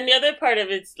the other part of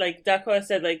it's like Dakwa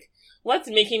said, like, what's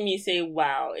making me say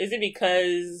wow? Is it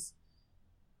because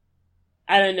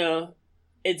I don't know,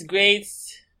 it's great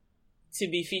to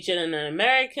be featured on an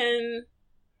American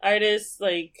artist?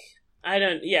 Like, I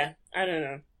don't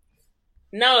know.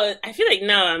 Now I feel like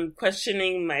now I'm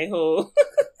questioning my whole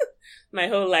my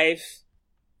whole life.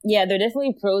 Yeah, there are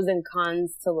definitely pros and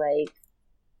cons to like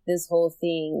this whole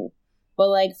thing. But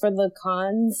like for the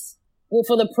cons, well,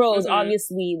 for the pros,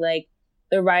 obviously, like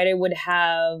the writer would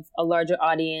have a larger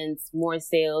audience, more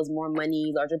sales, more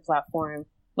money, larger platform.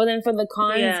 But then for the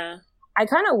cons, I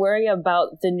kind of worry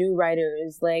about the new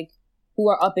writers, like who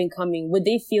are up and coming. Would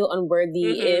they feel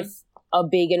unworthy if a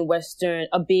big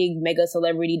mega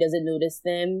celebrity doesn't notice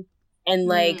them? And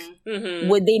like,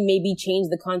 would they maybe change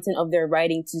the content of their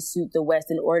writing to suit the West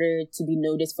in order to be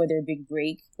noticed for their big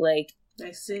break? Like,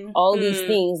 I see. All these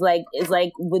things, like, it's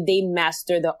like, would they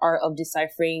master the art of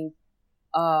deciphering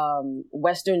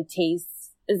Western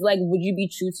tastes? Is like, would you be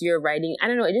true to your writing? I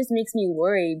don't know. It just makes me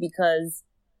worry, because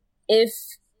if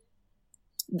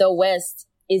the West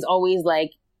is always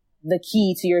like the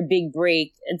key to your big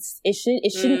break,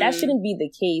 that shouldn't be the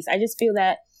case. I just feel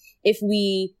that if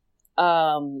we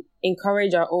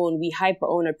encourage our own, we hype our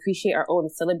own, appreciate our own,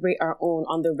 celebrate our own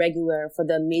on the regular for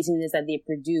the amazingness that they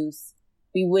produce,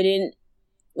 we wouldn't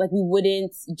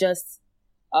just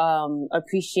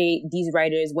appreciate these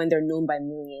writers when they're known by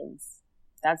millions.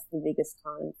 That's the biggest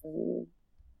con for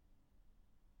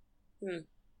me.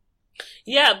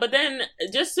 Yeah, but then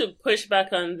just to push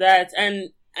back on that,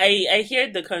 and I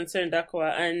hear the concern,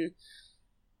 Dakwa,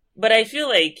 but I feel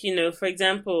like, you know, for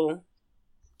example,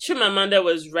 Chimamanda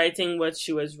was writing what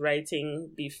she was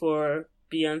writing before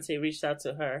Beyonce reached out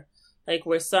to her. Like,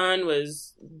 Wersan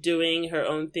was doing her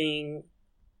own thing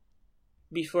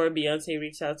before Beyonce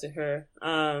reached out to her.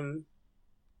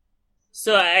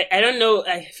 So I don't know.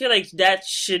 I feel like that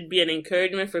should be an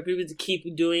encouragement for people to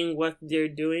keep doing what they're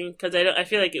doing. Because I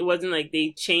feel like it wasn't like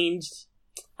they changed.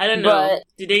 I don't know.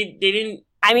 They didn't.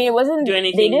 I mean, it wasn't. Do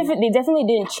anything. They definitely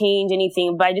didn't change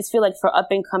anything. But I just feel like for up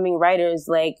and coming writers,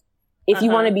 like, if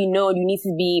you want to be known, you need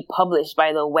to be published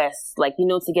by the West. Like, you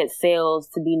know, to get sales,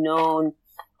 to be known.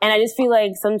 And I just feel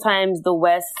like sometimes the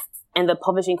West and the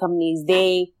publishing companies,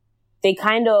 they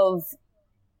kind of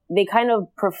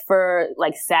prefer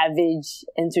like savage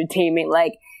entertainment.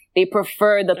 Like, they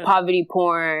prefer the poverty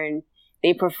porn.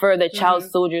 They prefer the child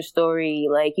soldier story.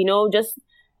 Like, you know, just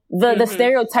the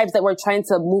stereotypes that we're trying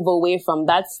to move away from.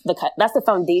 That's the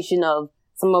foundation of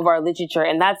some of our literature.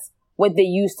 And that's what they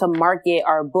use to market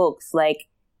our books. Like,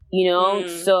 you know,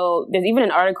 so there's even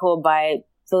an article by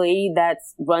the lady that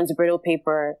runs Brittle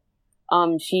Paper.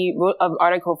 She wrote an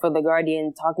article for The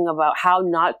Guardian talking about how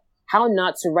not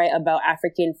to write about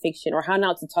African fiction, or how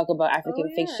not to talk about African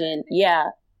fiction.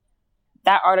 Yeah.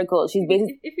 That article, she's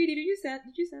basically... Ify, did you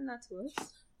send that to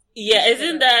us? Yeah,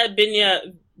 isn't that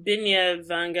Binya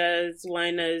Vanga's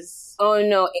Winer's? Oh,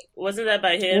 no. Wasn't that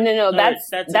by him? No, that's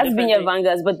Binya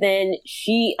Vanga's, but then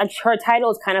her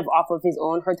title is kind of off of his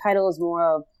own. Her title is more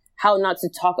of how not to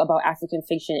talk about African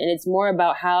fiction, and it's more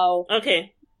about how...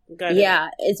 Okay, got it. Yeah,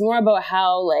 it's more about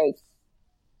how, like,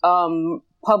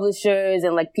 publishers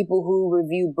and like people who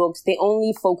review books, they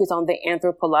only focus on the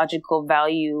anthropological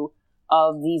value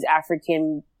of these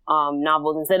African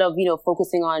novels instead of,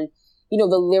 focusing on,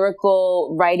 the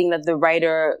lyrical writing that the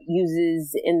writer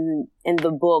uses in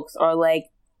the books, or like,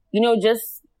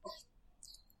 just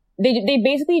they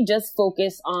basically just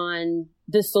focus on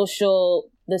the social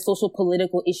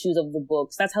political issues of the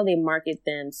books. That's how they market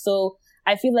them. So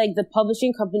I feel like the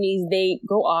publishing companies, they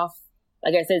go off,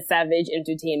 like I said, savage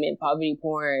entertainment, poverty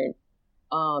porn,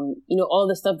 all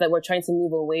the stuff that we're trying to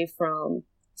move away from.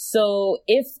 So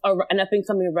if an up and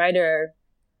coming writer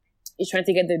is trying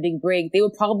to get their big break, they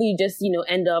would probably just,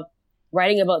 end up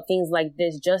writing about things like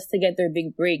this just to get their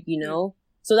big break,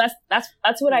 So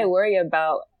that's what I worry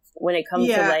about when it comes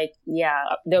to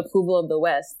the approval of the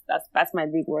West. That's my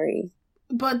big worry.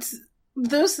 But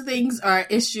those things are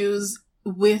issues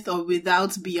with or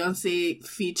without Beyonce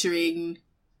featuring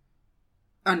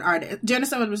an artist. Do you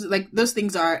understand what I'm saying? Like, those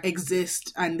things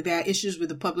exist, and there are issues with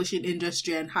the publishing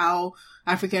industry and how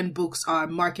African books are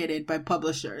marketed by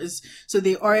publishers. So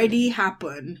they already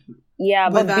happen. Yeah,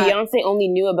 but Beyonce only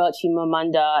knew about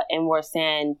Chimamanda and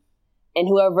Warsan and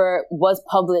whoever was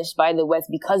published by the West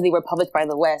because they were published by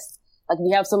the West. Like,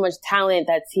 we have so much talent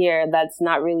that's here that's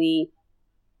not really,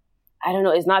 I don't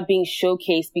know, it's not being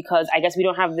showcased because I guess we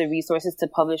don't have the resources to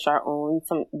publish our own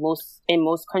in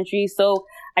most countries. So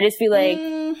I just feel like,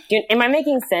 am I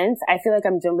making sense? I feel like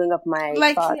I'm jumbling up my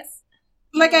thoughts.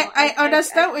 Like, I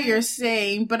understand what you're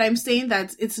saying, but I'm saying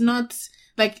that it's not,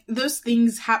 like, those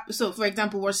things happen. So, for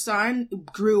example, Warsan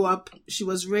grew up, she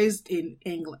was raised in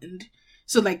England.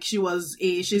 So, like, she's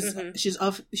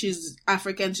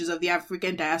African, she's of the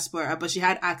African diaspora, but she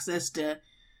had access to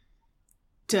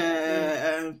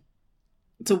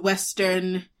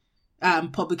Western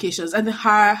publications, and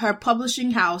her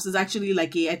publishing house is actually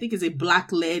like I think is a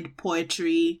black-led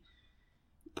poetry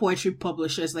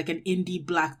publisher. It's like an indie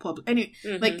black anyway.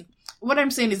 Like, what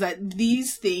I'm saying is that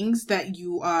these things that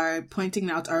you are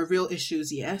pointing out are real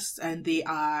issues, yes, and they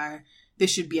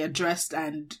should be addressed,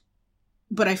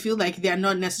 but I feel like they are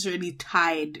not necessarily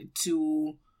tied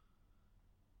to.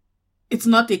 It's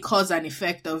not a cause and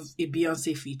effect of a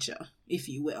Beyonce feature, if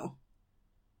you will.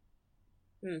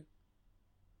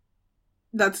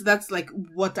 That's like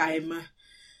what I'm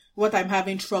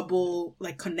having trouble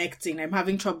like connecting. I'm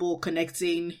having trouble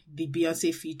connecting the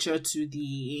Beyonce feature to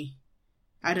the,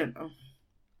 I don't know.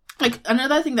 Like,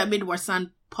 another thing that made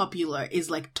Warsan popular is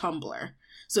like Tumblr.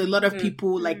 So a lot of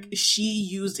people, like, she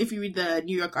used, if you read the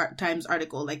New York Times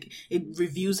article, like, it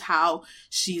reviews how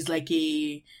she's like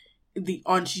she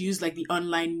used like the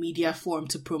online media form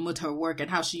to promote her work, and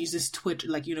how she uses Twitter,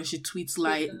 like, she tweets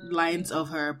lines of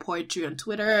her poetry on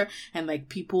Twitter, and like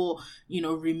people,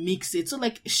 remix it. So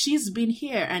like, she's been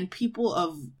here, and people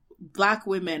of Black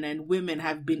women and women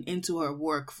have been into her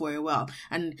work for a while,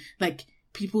 and like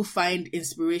people find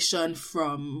inspiration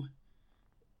from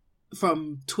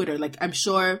Twitter. Like, I'm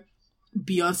sure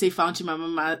Beyonce found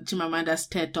Chimamanda's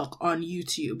TED Talk on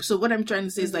YouTube. So what I'm trying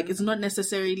to say is, like, it's not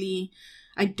necessarily,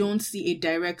 I don't see a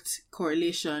direct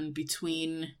correlation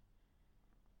between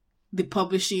the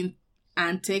publishing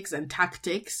antics and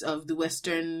tactics of the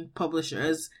Western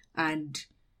publishers and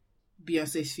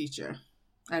Beyonce's feature.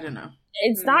 I don't know.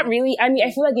 It's not really, I mean,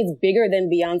 I feel like it's bigger than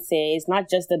Beyonce. It's not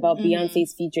just about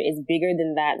Beyonce's feature. It's bigger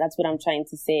than that. That's what I'm trying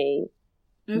to say.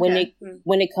 Okay.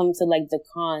 When it comes to like the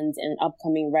cons and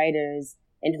upcoming writers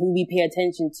and who we pay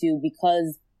attention to,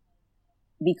 because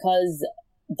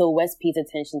the West pays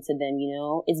attention to them,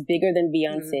 it's bigger than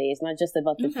Beyonce. It's not just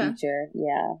about the feature.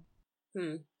 Yeah.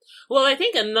 Well, I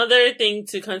think another thing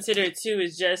to consider too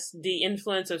is just the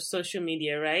influence of social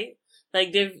media, right?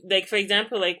 Like for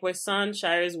example, like Warsan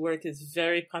Shire's work is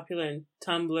very popular on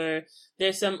Tumblr.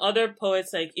 There's some other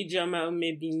poets like Ijeoma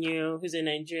Omebinyo, who's a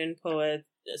Nigerian poet.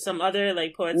 Some other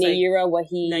like poets Naira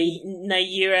like Wahi.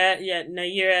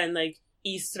 Naira and like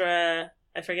Isra,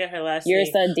 I forget her last name.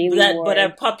 But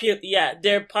are popular. Yeah,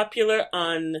 they're popular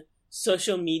on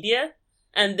social media,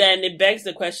 and then it begs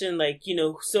the question, like,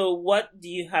 so what do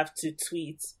you have to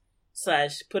tweet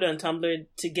 / put on Tumblr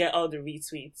to get all the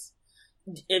retweets?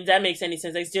 If that makes any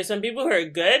sense. Like, there's some people who are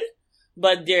good,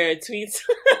 but their tweets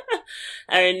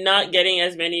are not getting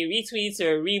as many retweets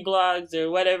or reblogs or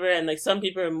whatever, and like some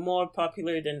people are more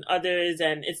popular than others,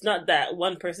 and it's not that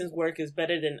one person's work is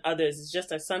better than others, it's just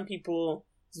that some people's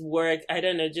work, I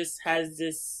don't know, just has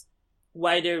this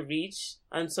wider reach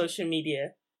on social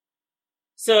media.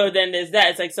 So then there's that.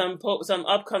 It's like some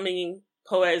upcoming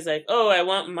poet is like, oh, I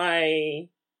want my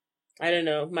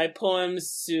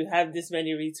poems to have this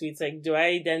many retweets. Like, do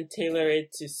I then tailor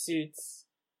it to suit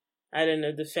I don't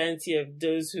know, the fancy of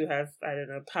those who have, I don't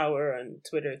know, power on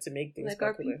Twitter to make things Like,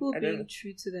 popular. are people I don't know. being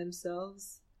true to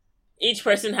themselves? Each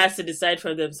person has to decide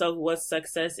for themselves what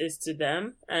success is to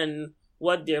them and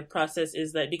what their process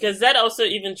is like, because that also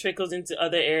even trickles into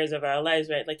other areas of our lives,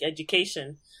 right? Like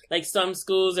education. Like some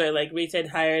schools are like rated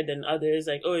higher than others.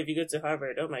 Like, oh, if you go to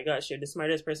Harvard, oh my gosh, you're the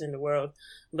smartest person in the world.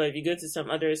 But if you go to some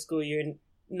other school, you're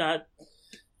not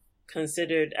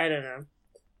considered, I don't know.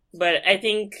 But I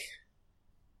think,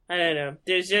 I don't know,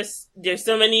 there's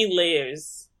so many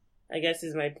layers, I guess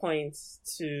is my point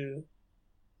to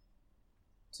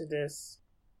this.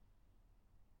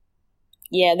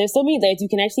 Yeah, there's so many layers. You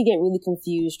can actually get really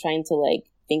confused trying to like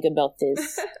think about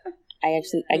this. I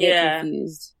get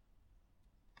confused.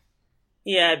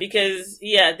 Yeah, because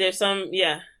there's some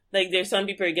people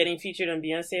who are getting featured on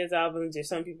Beyonce's albums. There's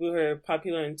some people who are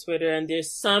popular on Twitter, and there's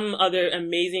some other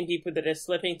amazing people that are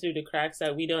slipping through the cracks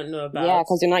that we don't know about. Yeah,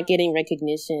 because they're not getting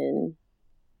recognition.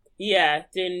 Yeah,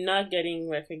 they're not getting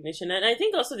recognition, and I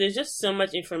think also there's just so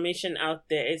much information out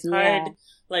there. It's hard,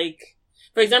 like.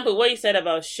 For example, what you said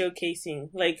about showcasing,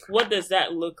 like, what does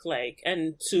that look like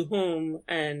and to whom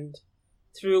and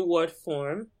through what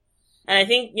form? And I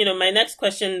think, my next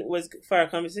question for our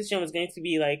conversation was going to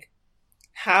be like,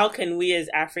 how can we as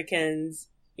Africans,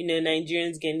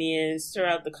 Nigerians, Ghanaians,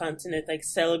 throughout the continent, like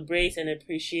celebrate and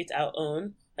appreciate our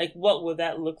own? Like, what would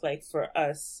that look like for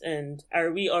us? And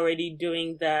are we already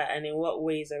doing that? And in what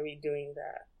ways are we doing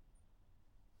that?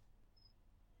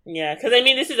 Yeah, because I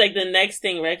mean, this is like the next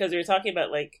thing, right? Because we're talking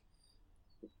about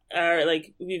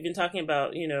we've been talking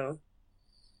about,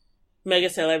 mega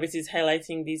celebrities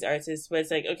highlighting these artists, but it's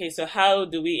like, okay, so how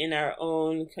do we in our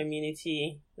own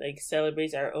community like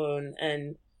celebrate our own?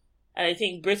 And I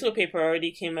think Brittle Paper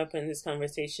already came up in this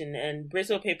conversation, and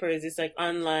Brittle Paper is this like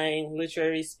online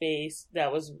literary space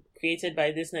that was created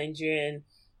by this Nigerian,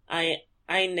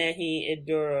 Ainehi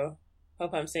Edoro.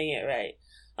 Hope I'm saying it right.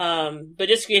 But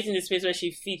just creating this space where she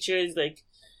features like,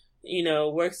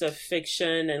 works of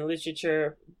fiction and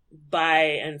literature by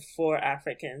and for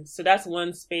Africans. So that's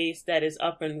one space that is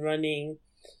up and running,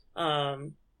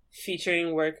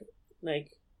 featuring work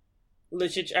like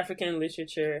literature, African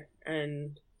literature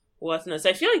and whatnot. So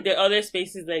I feel like there are other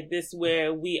spaces like this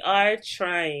where we are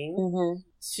trying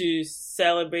to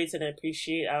celebrate and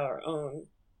appreciate our own.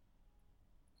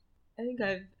 I think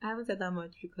I haven't said that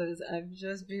much because I've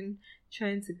just been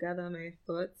trying to gather my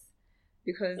thoughts,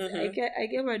 because I get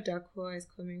where Dakwa is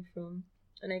coming from,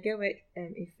 and I get where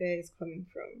Ife is coming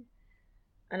from,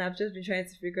 and I've just been trying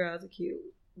to figure out, okay,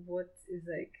 what is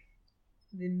like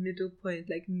the middle point,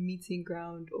 like meeting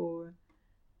ground, or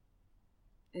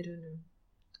I don't know.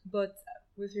 But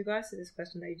with regards to this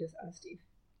question that you just asked, Ife,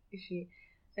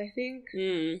 I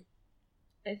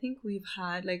think we've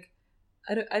had like,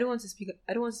 I don't want to speak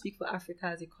for Africa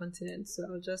as a continent, so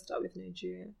I'll just start with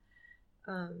Nigeria.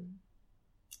 I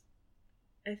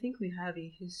think we have a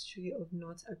history of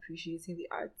not appreciating the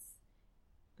arts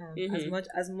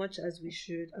as much as we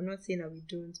should. I'm not saying that we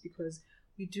don't, because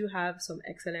we do have some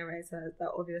excellent writers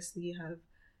that obviously have,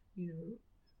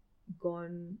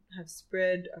 have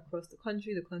spread across the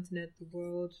country, the continent, the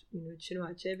world,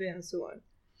 Chinua Achebe and so on.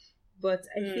 But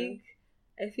I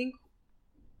think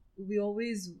we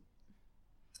always,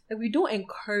 like, we don't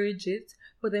encourage it,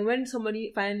 but then when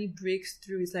somebody finally breaks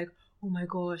through, it's like, oh my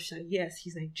gosh, yes,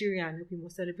 he's Nigerian, like, we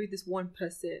must celebrate this one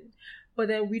person. But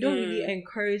then we don't really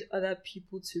encourage other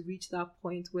people to reach that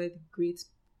point where the great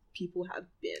people have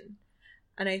been.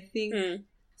 And I think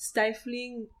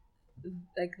stifling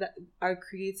like that, our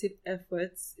creative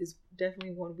efforts, is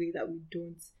definitely one way that we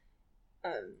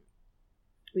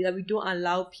don't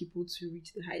allow people to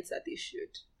reach the heights that they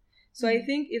should. So I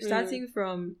think if starting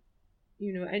from,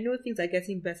 I know things are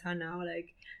getting better now.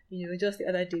 Like, just the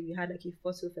other day we had like a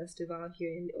photo festival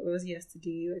here, it was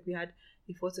yesterday. Like, we had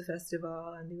a photo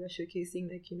festival and they were showcasing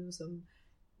like, some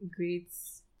great,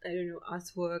 I don't know,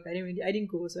 artwork. I didn't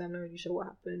go, so I'm not really sure what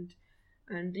happened.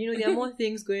 And there are more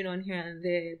things going on here and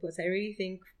there, but I really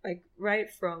think like right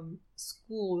from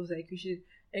schools, like we should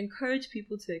encourage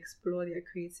people to explore their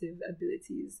creative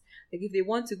abilities. Like, if they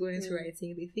want to go into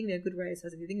writing, if they think they're good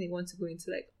writers, if they think they want to go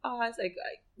into like art, like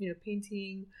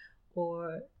painting,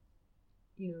 or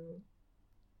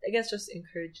I guess just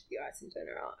encourage the arts in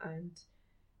general, and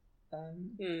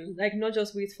like not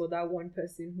just wait for that one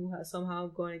person who has somehow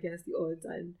gone against the odds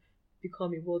and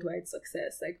become a worldwide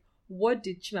success. Like, what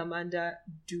did Chimamanda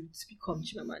do to become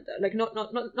Chimamanda? Like,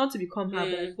 not to become her,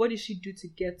 but like, what did she do to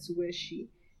get to where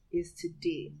she is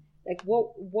today? Like,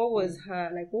 what was her,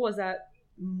 like, what was that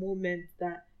moment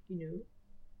that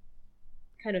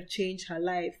kind of changed her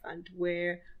life and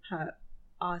where her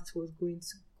art was going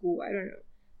to go? I don't know.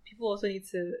 people also need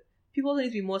to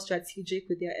be more strategic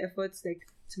with their efforts, like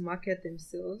to market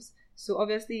themselves. So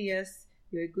obviously, yes,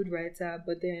 you're a good writer,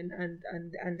 but then and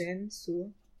then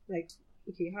so like,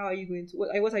 okay, how are you going to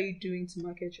what are you doing to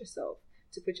market yourself,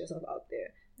 to put yourself out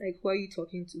there? Like, who are you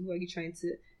talking to? Who are you trying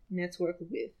to network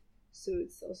with? So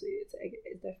it's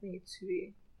definitely a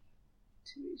two-way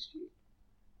street.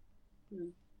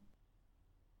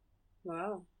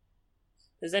 Wow.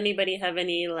 Does anybody have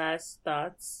any last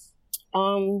thoughts?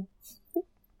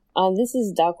 This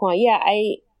is Daquan. Yeah,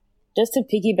 just to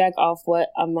piggyback off what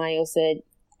Amayo said,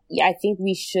 yeah, I think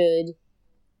we should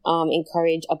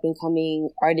encourage up and coming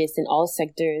artists in all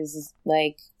sectors,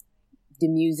 like the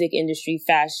music industry,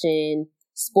 fashion,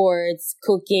 sports,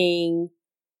 cooking,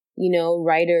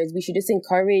 writers. We should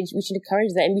encourage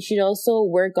that, and we should also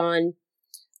work on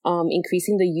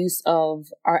increasing the use of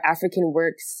our African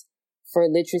works for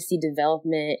literacy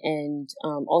development, and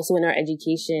also in our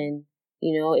education.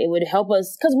 It would help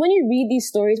us, because when you read these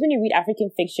stories, when you read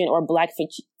African fiction or Black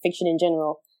fiction in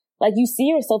general, like, you see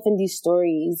yourself in these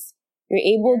stories. You're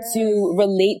able to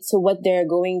relate to what they're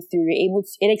going through.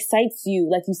 It excites you,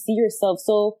 like, you see yourself.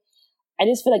 So I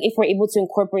just feel like if we're able to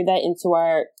incorporate that into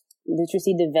our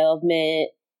literacy development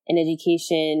and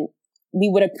education, we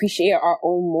would appreciate our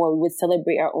own more, we would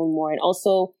celebrate our own more. And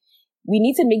also, we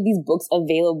need to make these books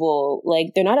available.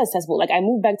 Like, they're not accessible. Like, I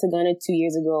moved back to Ghana 2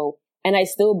 years ago, and I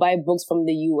still buy books from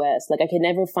the US. Like, I can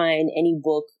never find any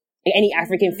book, any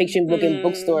African fiction book in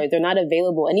bookstores. They're not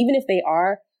available. And even if they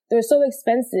are, they're so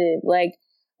expensive. Like,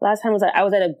 last time I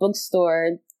was at a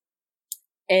bookstore,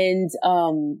 and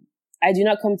I Do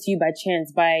Not Come to You by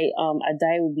Chance by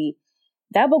Adaiubi.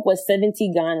 That book was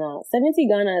 70 Ghana. 70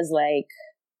 Ghana is like,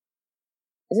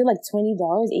 is it like $20,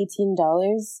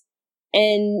 $18?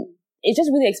 And it's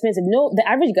just really expensive. No, the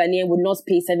average Ghanaian would not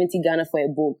pay 70 Ghana for a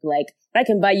book. Like, I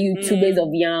can buy you 2 bags of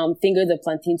yam, fingers of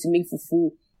plantain to make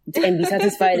fufu and be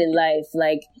satisfied in life.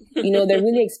 Like, they're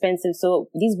really expensive. So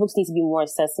these books need to be more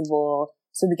accessible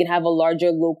so we can have a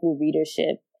larger local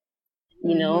readership.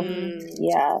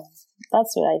 Yeah,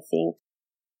 that's what I think.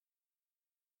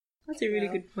 That's a really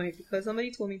good point, because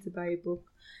somebody told me to buy a book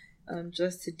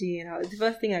just today, and the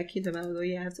first thing I came to mind was,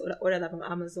 I have to order that from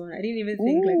Amazon. I didn't even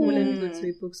think, let me go to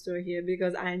a bookstore here,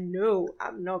 because I know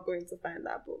I'm not going to find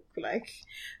that book. Like,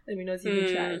 let me not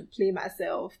even try and play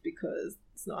myself, because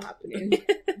it's not happening.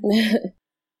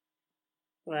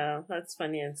 Wow, that's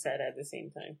funny and sad at the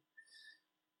same time.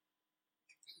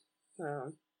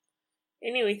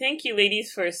 Anyway, thank you,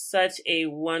 ladies, for such a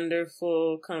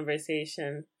wonderful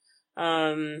conversation.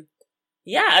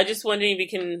 I just wondering if we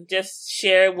can just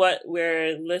share what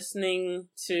we're listening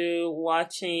to,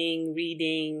 watching,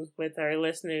 reading with our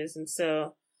listeners. And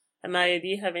so, Amaya, do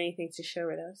you have anything to share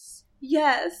with us?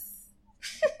 Yes.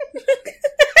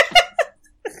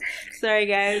 Sorry,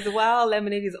 guys. Wow,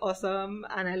 Lemonade is awesome,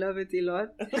 and I love it a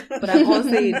lot. But I'm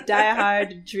also a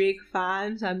diehard Drake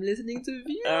fan, so I'm listening to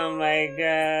View. Oh my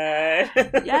god!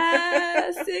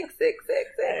 Yes,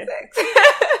 66666.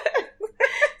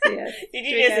 So yes, did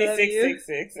you just say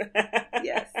 666?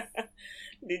 Yes.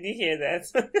 Did you hear that?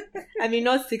 I mean,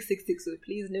 not 666. So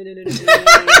please, no.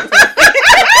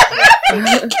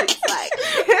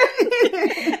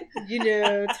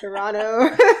 Like, Toronto.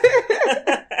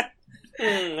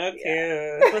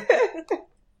 Okay.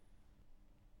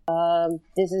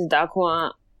 This is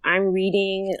Daquan. I'm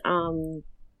reading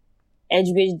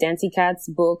Edgeridge Danticat's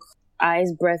book,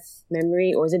 Eyes, Breath,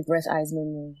 Memory, or is it Breath, Eyes,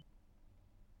 Memory?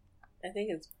 I think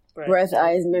it's Breath,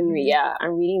 Eyes, Memory. Yeah,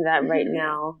 I'm reading that right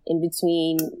now in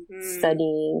between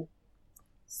studying.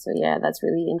 So yeah, that's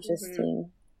really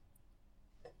interesting.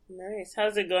 Nice.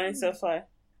 How's it going so far?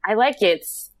 I like it.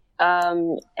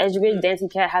 Edgeridge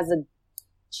Danticat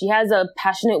she has a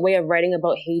passionate way of writing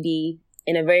about Haiti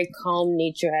in a very calm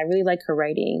nature. I really like her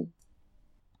writing.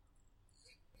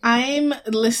 I'm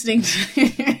listening to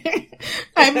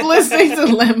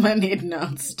Lemonade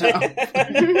nonstop.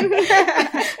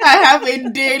 I have a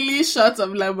daily shot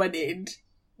of Lemonade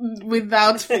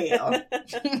without fail.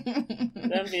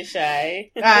 Don't be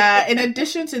shy. In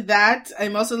addition to that,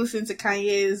 I'm also listening to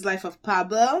Kanye's Life of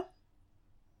Pablo.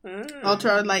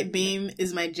 Ultra Light Beam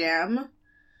is my jam.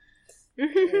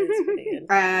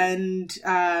 And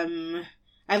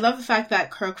I love the fact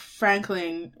that Kirk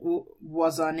Franklin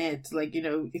was on it. Like,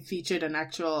 it featured an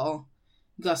actual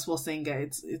gospel singer.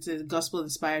 It's a gospel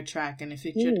inspired track, and it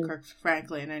featured Kirk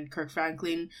Franklin. And Kirk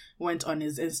Franklin went on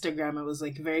his Instagram and was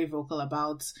like very vocal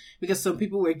about, because some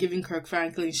people were giving Kirk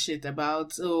Franklin shit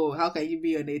about, how can you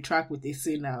be on a track with a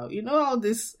sinner? All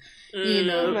this,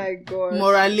 oh my God,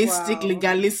 moralistic,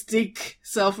 legalistic,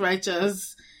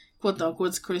 self-righteous, quote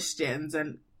unquote Christians.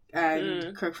 And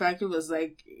And Kirk Franklin was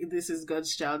like, this is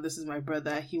God's child, this is my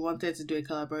brother. He wanted to do a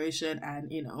collaboration,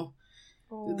 and, you know,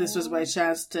 this was my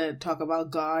chance to talk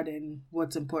about God and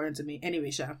what's important to me.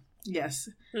 Anyway, Sha, yes,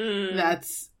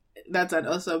 that's an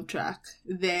awesome track.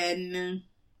 Then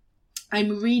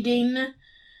I'm reading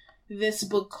this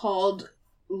book called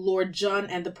Lord John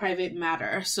and the Private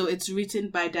Matter. So it's written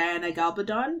by Diana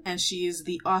Gabaldon, and she is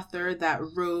the author that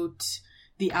wrote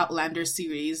the Outlander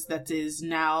series that is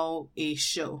now a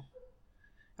show.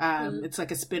 It's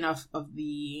like a spin-off of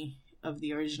the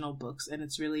original books, and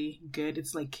it's really good.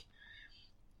 It's like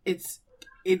it's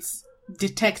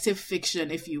detective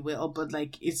fiction, if you will, but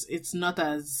like it's not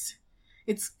as,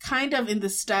 it's kind of in the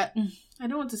style, I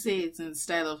don't want to say it's in the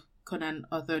style of Conan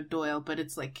Arthur Doyle, but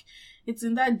it's like it's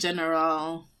in that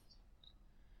general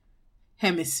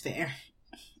hemisphere.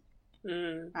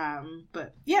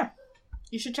 But yeah,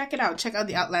 you should check it out. Check out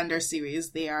the Outlander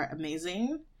series. They are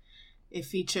amazing. It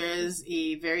features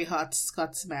a very hot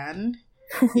Scotsman,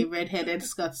 a redheaded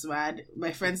Scotsman.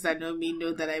 My friends that know me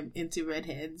know that I'm into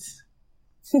redheads.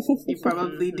 You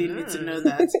probably didn't need to know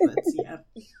that, but yeah.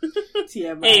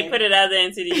 TMI. Hey, put it out there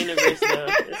into the universe, though.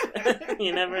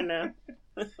 You never know.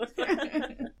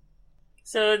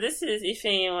 So this is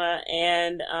Ifeyinwa,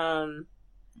 and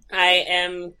I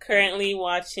am currently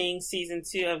watching season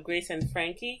 2 of Grace and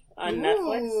Frankie on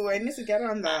Netflix. Ooh, I need to get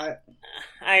on that.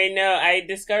 I know. I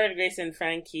discovered Grace and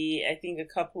Frankie, I think, a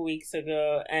couple weeks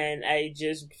ago, and I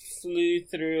just flew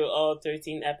through all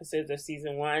 13 episodes of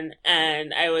season 1,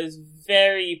 and I was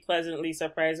very pleasantly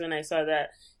surprised when I saw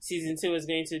that season 2 was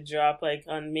going to drop, like,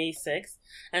 on May 6th.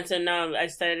 And so now I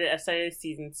started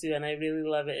season 2, and I really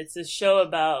love it. It's a show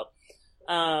about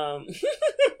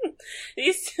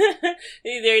these two.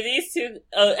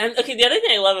 Oh, and okay, the other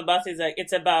thing I love about it is like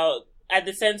it's about, at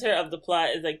the center of the plot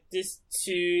is like these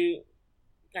two,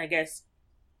 I guess,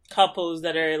 couples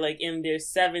that are like in their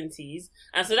 70s,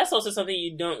 and so that's also something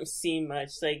you don't see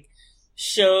much, like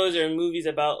shows or movies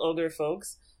about older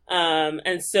folks.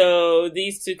 And so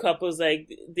these two couples, like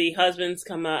the husbands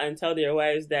come out and tell their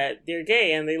wives that they're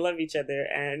gay and they love each other,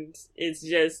 and it's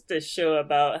just a show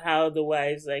about how the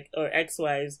wives, like, or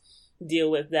ex-wives,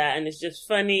 deal with that, and it's just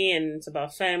funny, and it's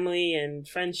about family and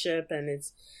friendship, and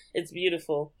it's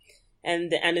beautiful,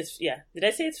 and it's, yeah, did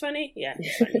I say it's funny? Yeah,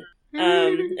 it's funny.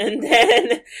 and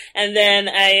then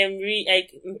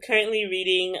I'm currently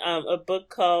reading a book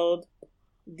called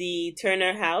The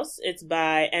Turner House. It's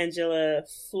by Angela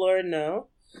Florno,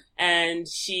 and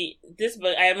this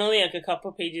book, I'm only like a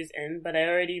couple pages in, but I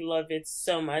already love it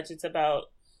so much. It's about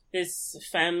this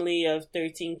family of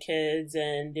 13 kids,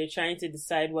 and they're trying to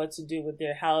decide what to do with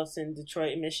their house in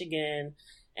Detroit, Michigan.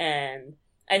 And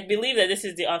I believe that this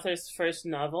is the author's first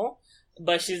novel,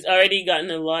 but she's already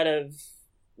gotten a lot of,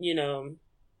 you know,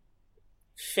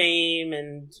 fame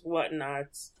and whatnot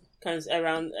comes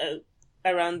around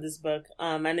this book.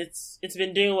 And it's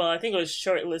been doing well. I think it was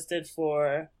shortlisted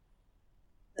for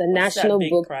the National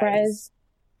Book Prize.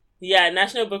 Yeah,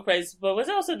 National Book Prize. But was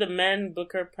it also the Man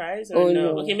Booker Prize? Or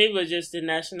no? Okay, maybe it was just the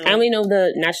National. I only know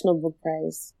the National Book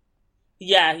Prize.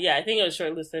 Yeah, I think it was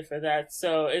shortlisted for that.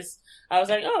 So I was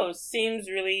like, oh, it seems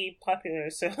really popular.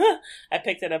 So I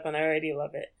picked it up and I already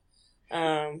love it.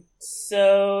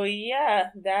 So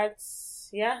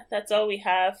that's all we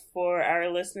have for our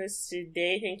listeners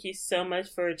today. Thank you so much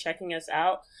for checking us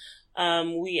out.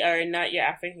 We are Not Your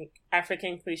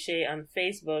African Cliche on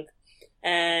Facebook,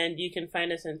 and you can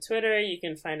find us on Twitter. You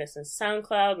can find us on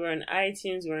SoundCloud. We're on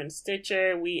iTunes. We're on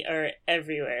Stitcher. We are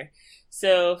everywhere.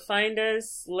 So find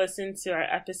us, listen to our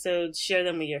episodes, share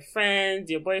them with your friends,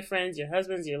 your boyfriends, your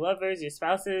husbands, your lovers, your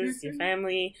spouses, your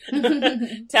family.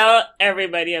 Tell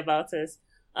everybody about us.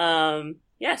 So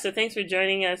thanks for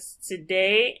joining us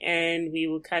today, and we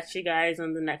will catch you guys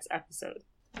on the next episode.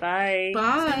 Bye.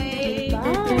 Bye.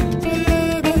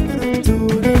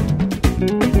 Bye.